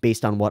are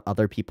based on what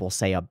other people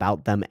say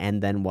about them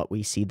and then what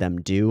we see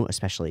them do,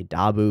 especially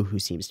Teeaboo, who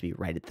seems to be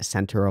right at the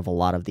center of a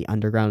lot of the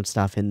underground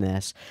stuff in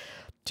this,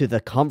 to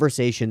the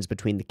conversations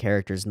between the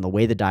characters and the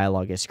way the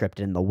dialogue is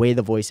scripted and the way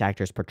the voice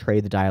actors portray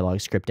the dialogue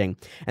scripting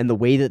and the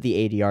way that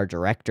the ADR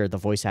director, the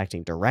voice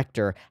acting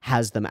director,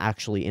 has them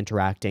actually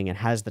interacting and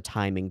has the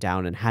timing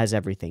down and has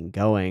everything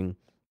going,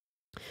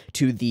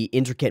 to the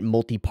intricate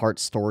multi-part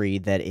story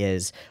that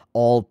is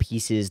all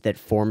pieces that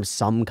form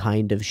some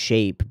kind of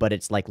shape, but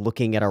it's like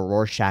looking at a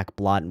Rorschach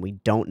blot and we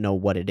don't know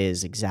what it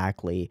is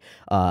exactly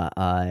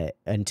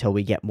until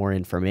we get more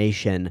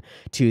information,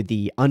 to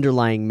the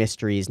underlying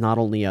mysteries not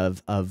only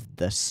of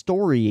the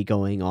story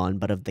going on,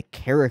 but of the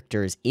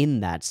characters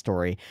in that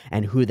story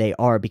and who they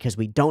are, because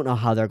we don't know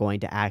how they're going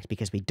to act,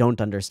 because we don't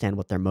understand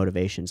what their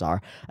motivations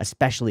are,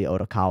 especially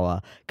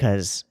Otokawa,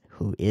 because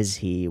who is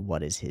he?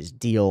 What is his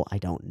deal? I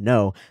don't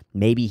know.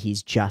 Maybe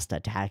he's just a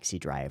taxi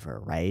driver,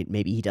 right?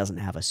 Maybe he doesn't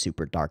have a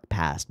super dark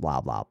past,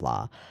 blah, blah,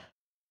 blah.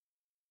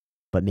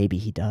 But maybe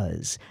he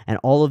does. And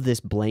all of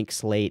this blank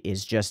slate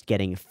is just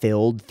getting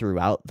filled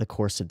throughout the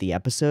course of the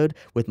episode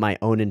with my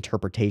own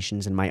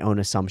interpretations and my own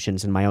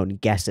assumptions and my own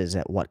guesses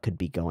at what could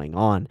be going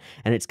on.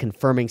 And it's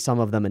confirming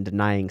some of them and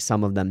denying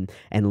some of them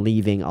and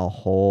leaving a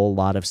whole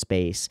lot of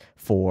space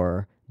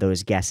for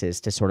those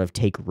guesses to sort of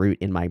take root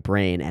in my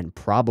brain and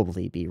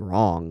probably be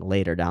wrong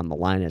later down the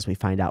line as we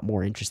find out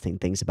more interesting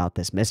things about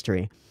this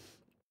mystery.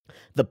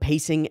 The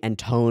pacing and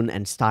tone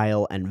and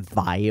style and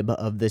vibe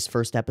of this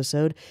first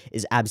episode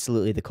is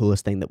absolutely the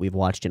coolest thing that we've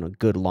watched in a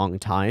good long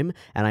time,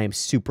 and I am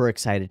super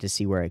excited to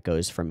see where it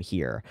goes from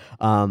here.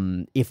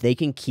 If they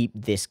can keep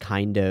this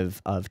kind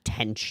of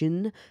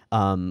tension,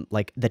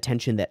 like the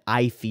tension that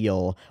I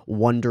feel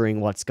wondering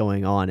what's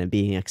going on and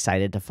being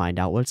excited to find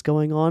out what's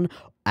going on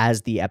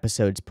as the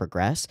episodes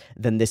progress,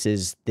 then this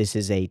is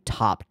a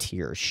top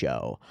tier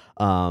show.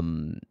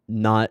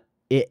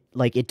 It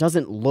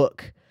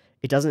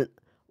doesn't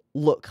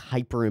look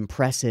hyper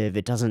impressive.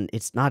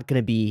 It's not going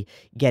to be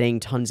getting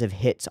tons of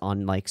hits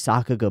on like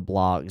Sakuga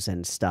blogs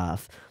and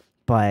stuff,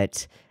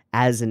 but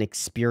as an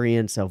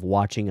experience of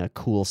watching a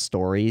cool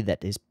story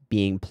that is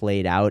being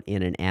played out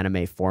in an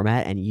anime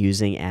format and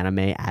using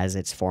anime as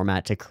its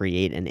format to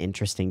create an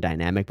interesting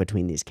dynamic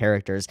between these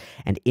characters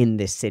and in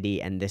this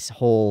city and this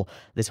whole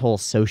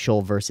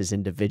social versus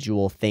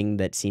individual thing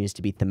that seems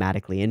to be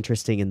thematically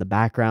interesting in the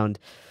background.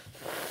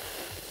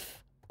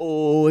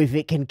 Oh, if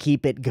it can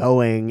keep it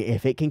going,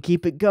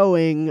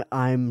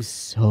 I'm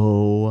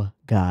so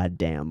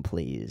goddamn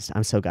pleased.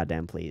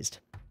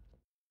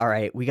 All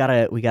right, we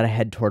gotta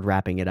head toward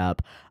wrapping it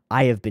up.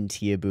 I have been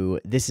Teeaboo.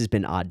 This has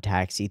been Odd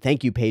Taxi.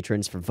 Thank you,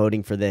 patrons, for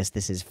voting for this.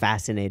 This is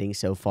fascinating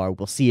so far.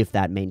 We'll see if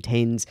that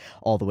maintains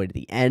all the way to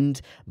the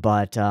end.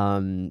 But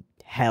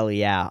hell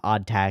yeah,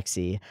 Odd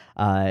Taxi.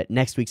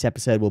 Next week's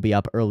episode will be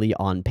up early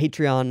on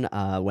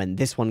Patreon when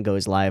this one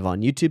goes live on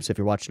YouTube. So if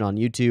you're watching on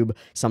YouTube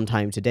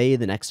sometime today,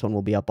 the next one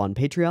will be up on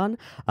Patreon.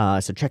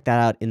 So check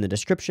that out in the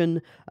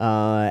description.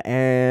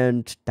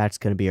 And that's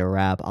going to be a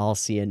wrap. I'll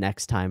see you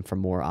next time for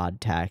more Odd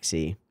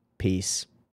Taxi. Peace.